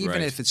celebrate it, even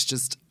Right. if it's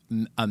just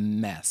a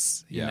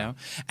mess, you Yeah. know.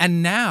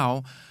 And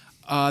now.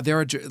 There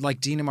are like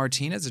Dina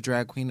Martinez, a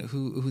drag queen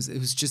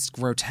who's just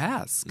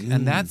grotesque,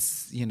 and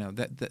that's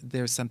that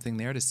there's something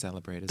there to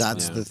celebrate.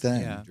 That's the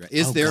thing. Yeah.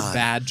 Is there God.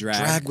 bad drag?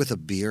 Drag with a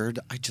beard?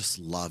 I just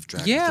love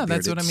drag. Yeah, with a beard.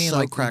 that's what I It mean. so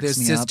Like cracks there's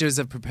me Sisters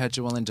of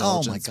Perpetual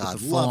Indulgence Oh my God,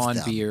 with the love full-on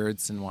them.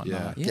 beards and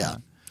whatnot. Yeah.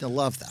 I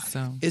love that.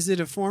 So Is it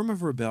a form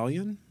of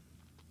rebellion,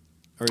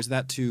 or is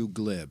that too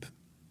glib?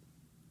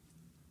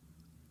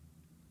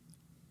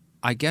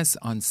 I guess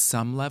on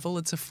some level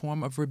it's a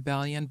form of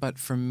rebellion, but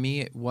for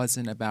me it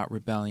wasn't about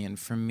rebellion.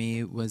 For me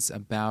it was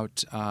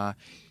about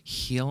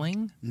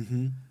healing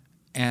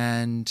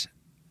and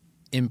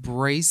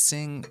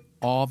embracing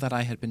all that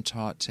I had been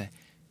taught to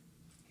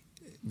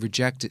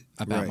reject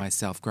about Right.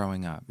 myself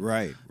growing up.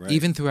 Right.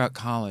 Even throughout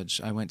college,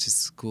 I went to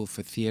school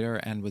for theater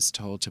and was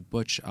told to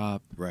butch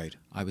up. Right.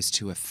 I was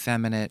too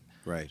effeminate.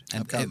 Right.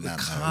 And I've gotten that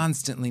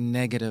constantly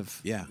negative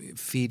Yeah.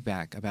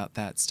 feedback about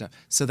that stuff.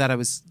 So that I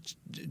was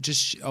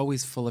just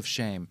always full of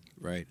shame.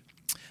 Right.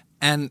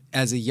 And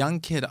as a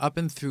young kid, up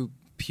and through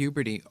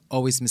puberty,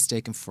 always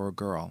mistaken for a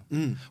girl,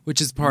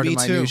 which is part Me of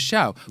my too. new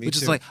show. Me Which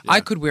is too. like, Yeah.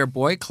 I could wear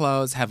boy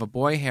clothes, have a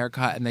boy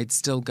haircut, and they'd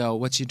still go,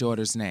 "What's your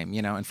daughter's name?"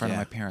 In front of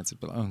my parents. I'd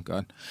be like, "Oh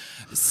God."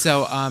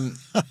 So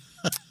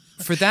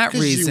for that 'Cause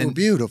reason, you were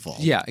beautiful.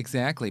 Yeah,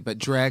 exactly. But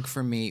drag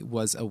for me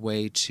was a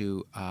way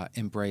to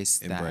embrace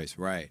that. Embrace,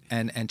 right.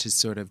 And to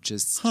sort of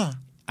just,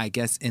 I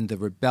guess, in the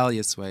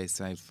rebellious way,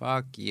 say,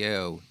 "Fuck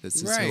you. This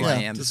is Right. who I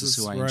Yeah, am. This this is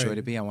who is I enjoy right.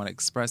 to be. I want to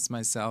express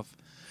myself."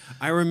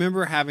 I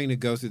remember having to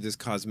go through this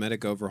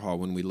cosmetic overhaul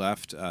when we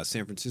left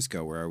San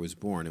Francisco, where I was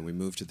born, and we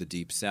moved to the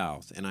Deep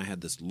South. And I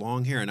had this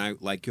long hair, and I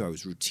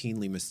was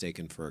routinely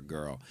mistaken for a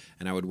girl.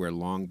 And I would wear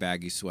long,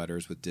 baggy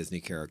sweaters with Disney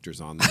characters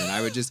on them. And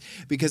I would just,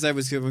 because I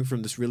was coming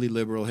from this really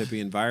liberal hippie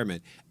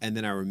environment. And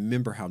then I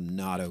remember how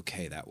not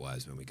okay that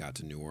was when we got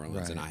to New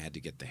Orleans, and I had to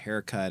get the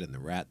haircut and the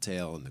rat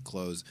tail and the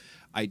clothes.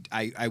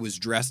 I was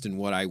dressed in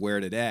what I wear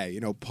today,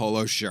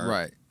 polo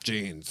shirt,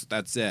 jeans.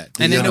 That's it.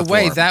 And in a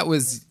way, that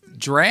was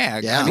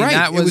drag. Yeah. I mean, Right.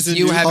 that It was was a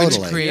you new- having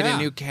Totally. to create Yeah. a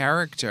new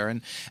character.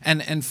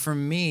 And for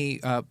me,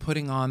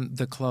 putting on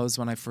the clothes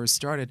when I first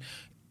started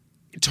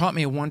taught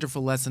me a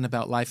wonderful lesson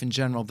about life in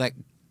general that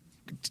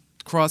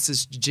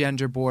crosses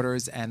gender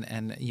borders and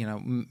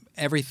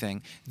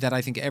everything that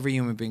I think every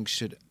human being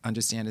should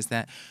understand is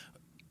that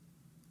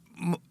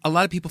a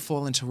lot of people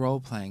fall into role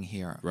playing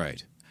here.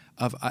 Right.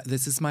 Of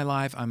this is my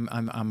life. I'm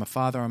a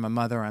father. I'm a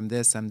mother. I'm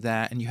this. I'm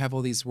that. And you have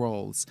all these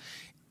roles,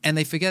 and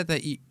they forget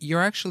that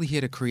you're actually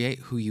here to create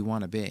who you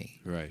want to be.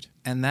 Right.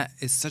 And that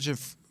is such a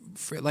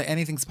like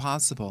anything's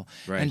possible.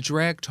 Right. And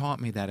drag taught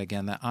me that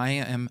again. That I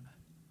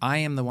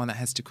am the one that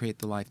has to create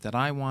the life that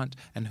I want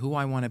and who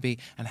I want to be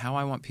and how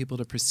I want people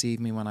to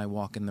perceive me when I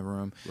walk in the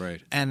room. Right.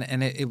 And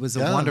it was a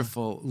Yeah.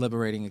 wonderful,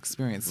 liberating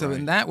experience. So Right.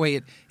 in that way,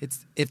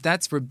 it's if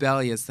that's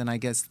rebellious, then I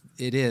guess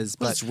it is.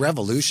 But But it's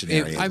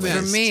revolutionary. at for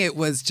least. me, it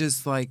was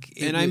just like.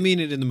 And I mean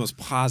it in the most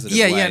positive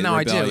Yeah, way. yeah, no,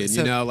 I do. rebellion,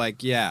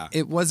 So-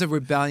 It was a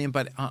rebellion,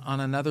 but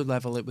on another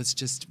level, it was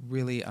just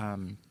really.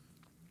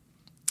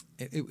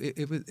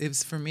 It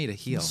was for me to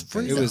heal.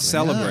 It was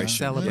celebration.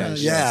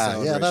 Celebration.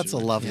 Yeah, that's a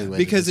lovely way.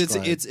 Because to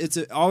describe. it's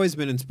always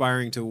been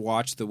inspiring to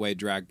watch the way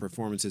drag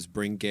performances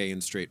bring gay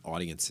and straight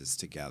audiences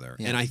together,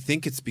 Yeah. and I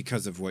think it's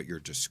because of what you're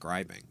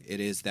describing.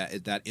 It is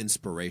that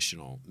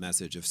inspirational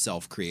message of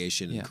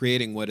self-creation and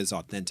creating what is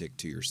authentic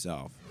to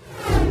yourself.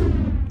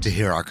 To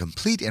hear our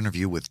complete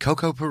interview with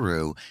Coco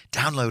Peru,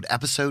 download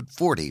episode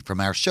 40 from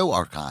our show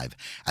archive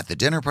at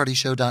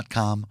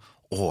thedinnerpartyshow.com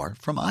or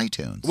from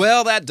iTunes.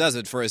 Well, that does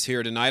it for us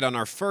here tonight on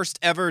our first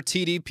ever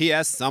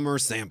TDPS Summer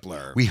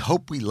Sampler. We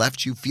hope we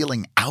left you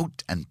feeling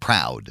out and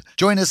proud.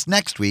 Join us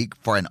next week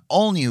for an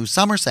all-new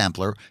Summer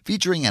Sampler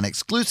featuring an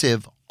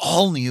exclusive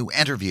all-new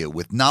interview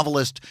with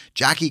novelist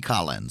Jackie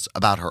Collins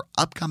about her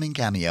upcoming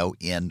cameo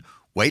in,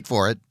 wait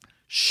for it,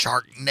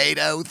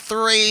 Sharknado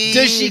 3.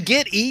 Does she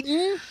get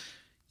eaten?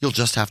 You'll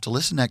just have to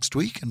listen next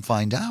week and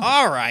find out.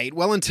 All right.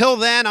 Well, until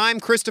then, I'm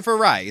Christopher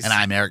Rice. And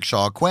I'm Eric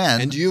Shaw Quinn.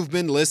 And you've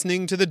been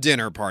listening to The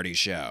Dinner Party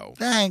Show.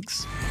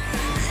 Thanks.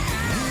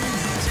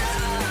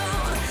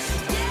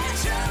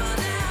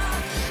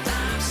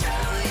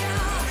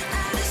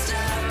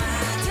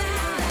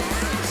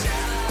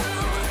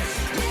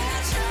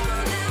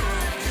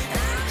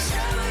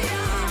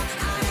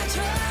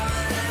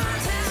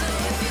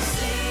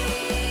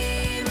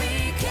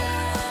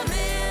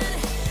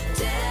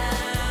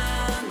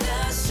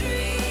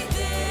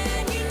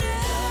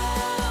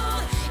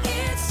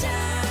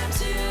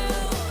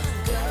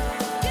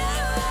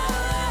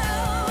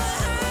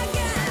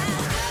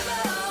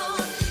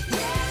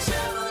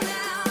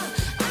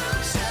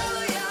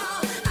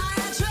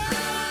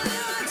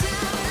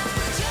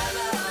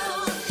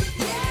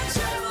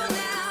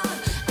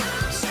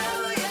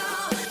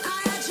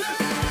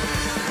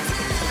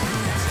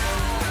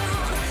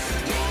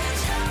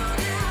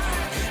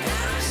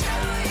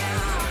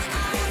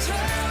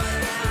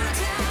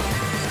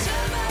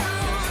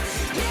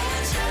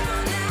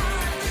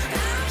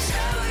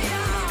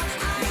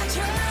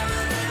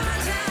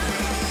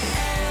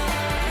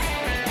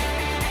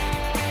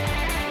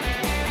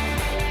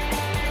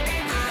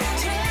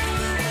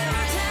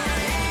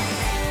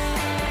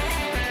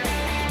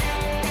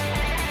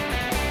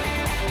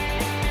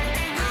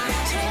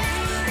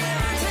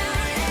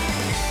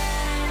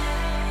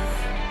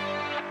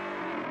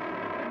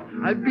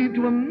 I've been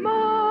to a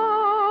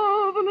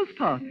marvelous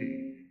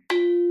party.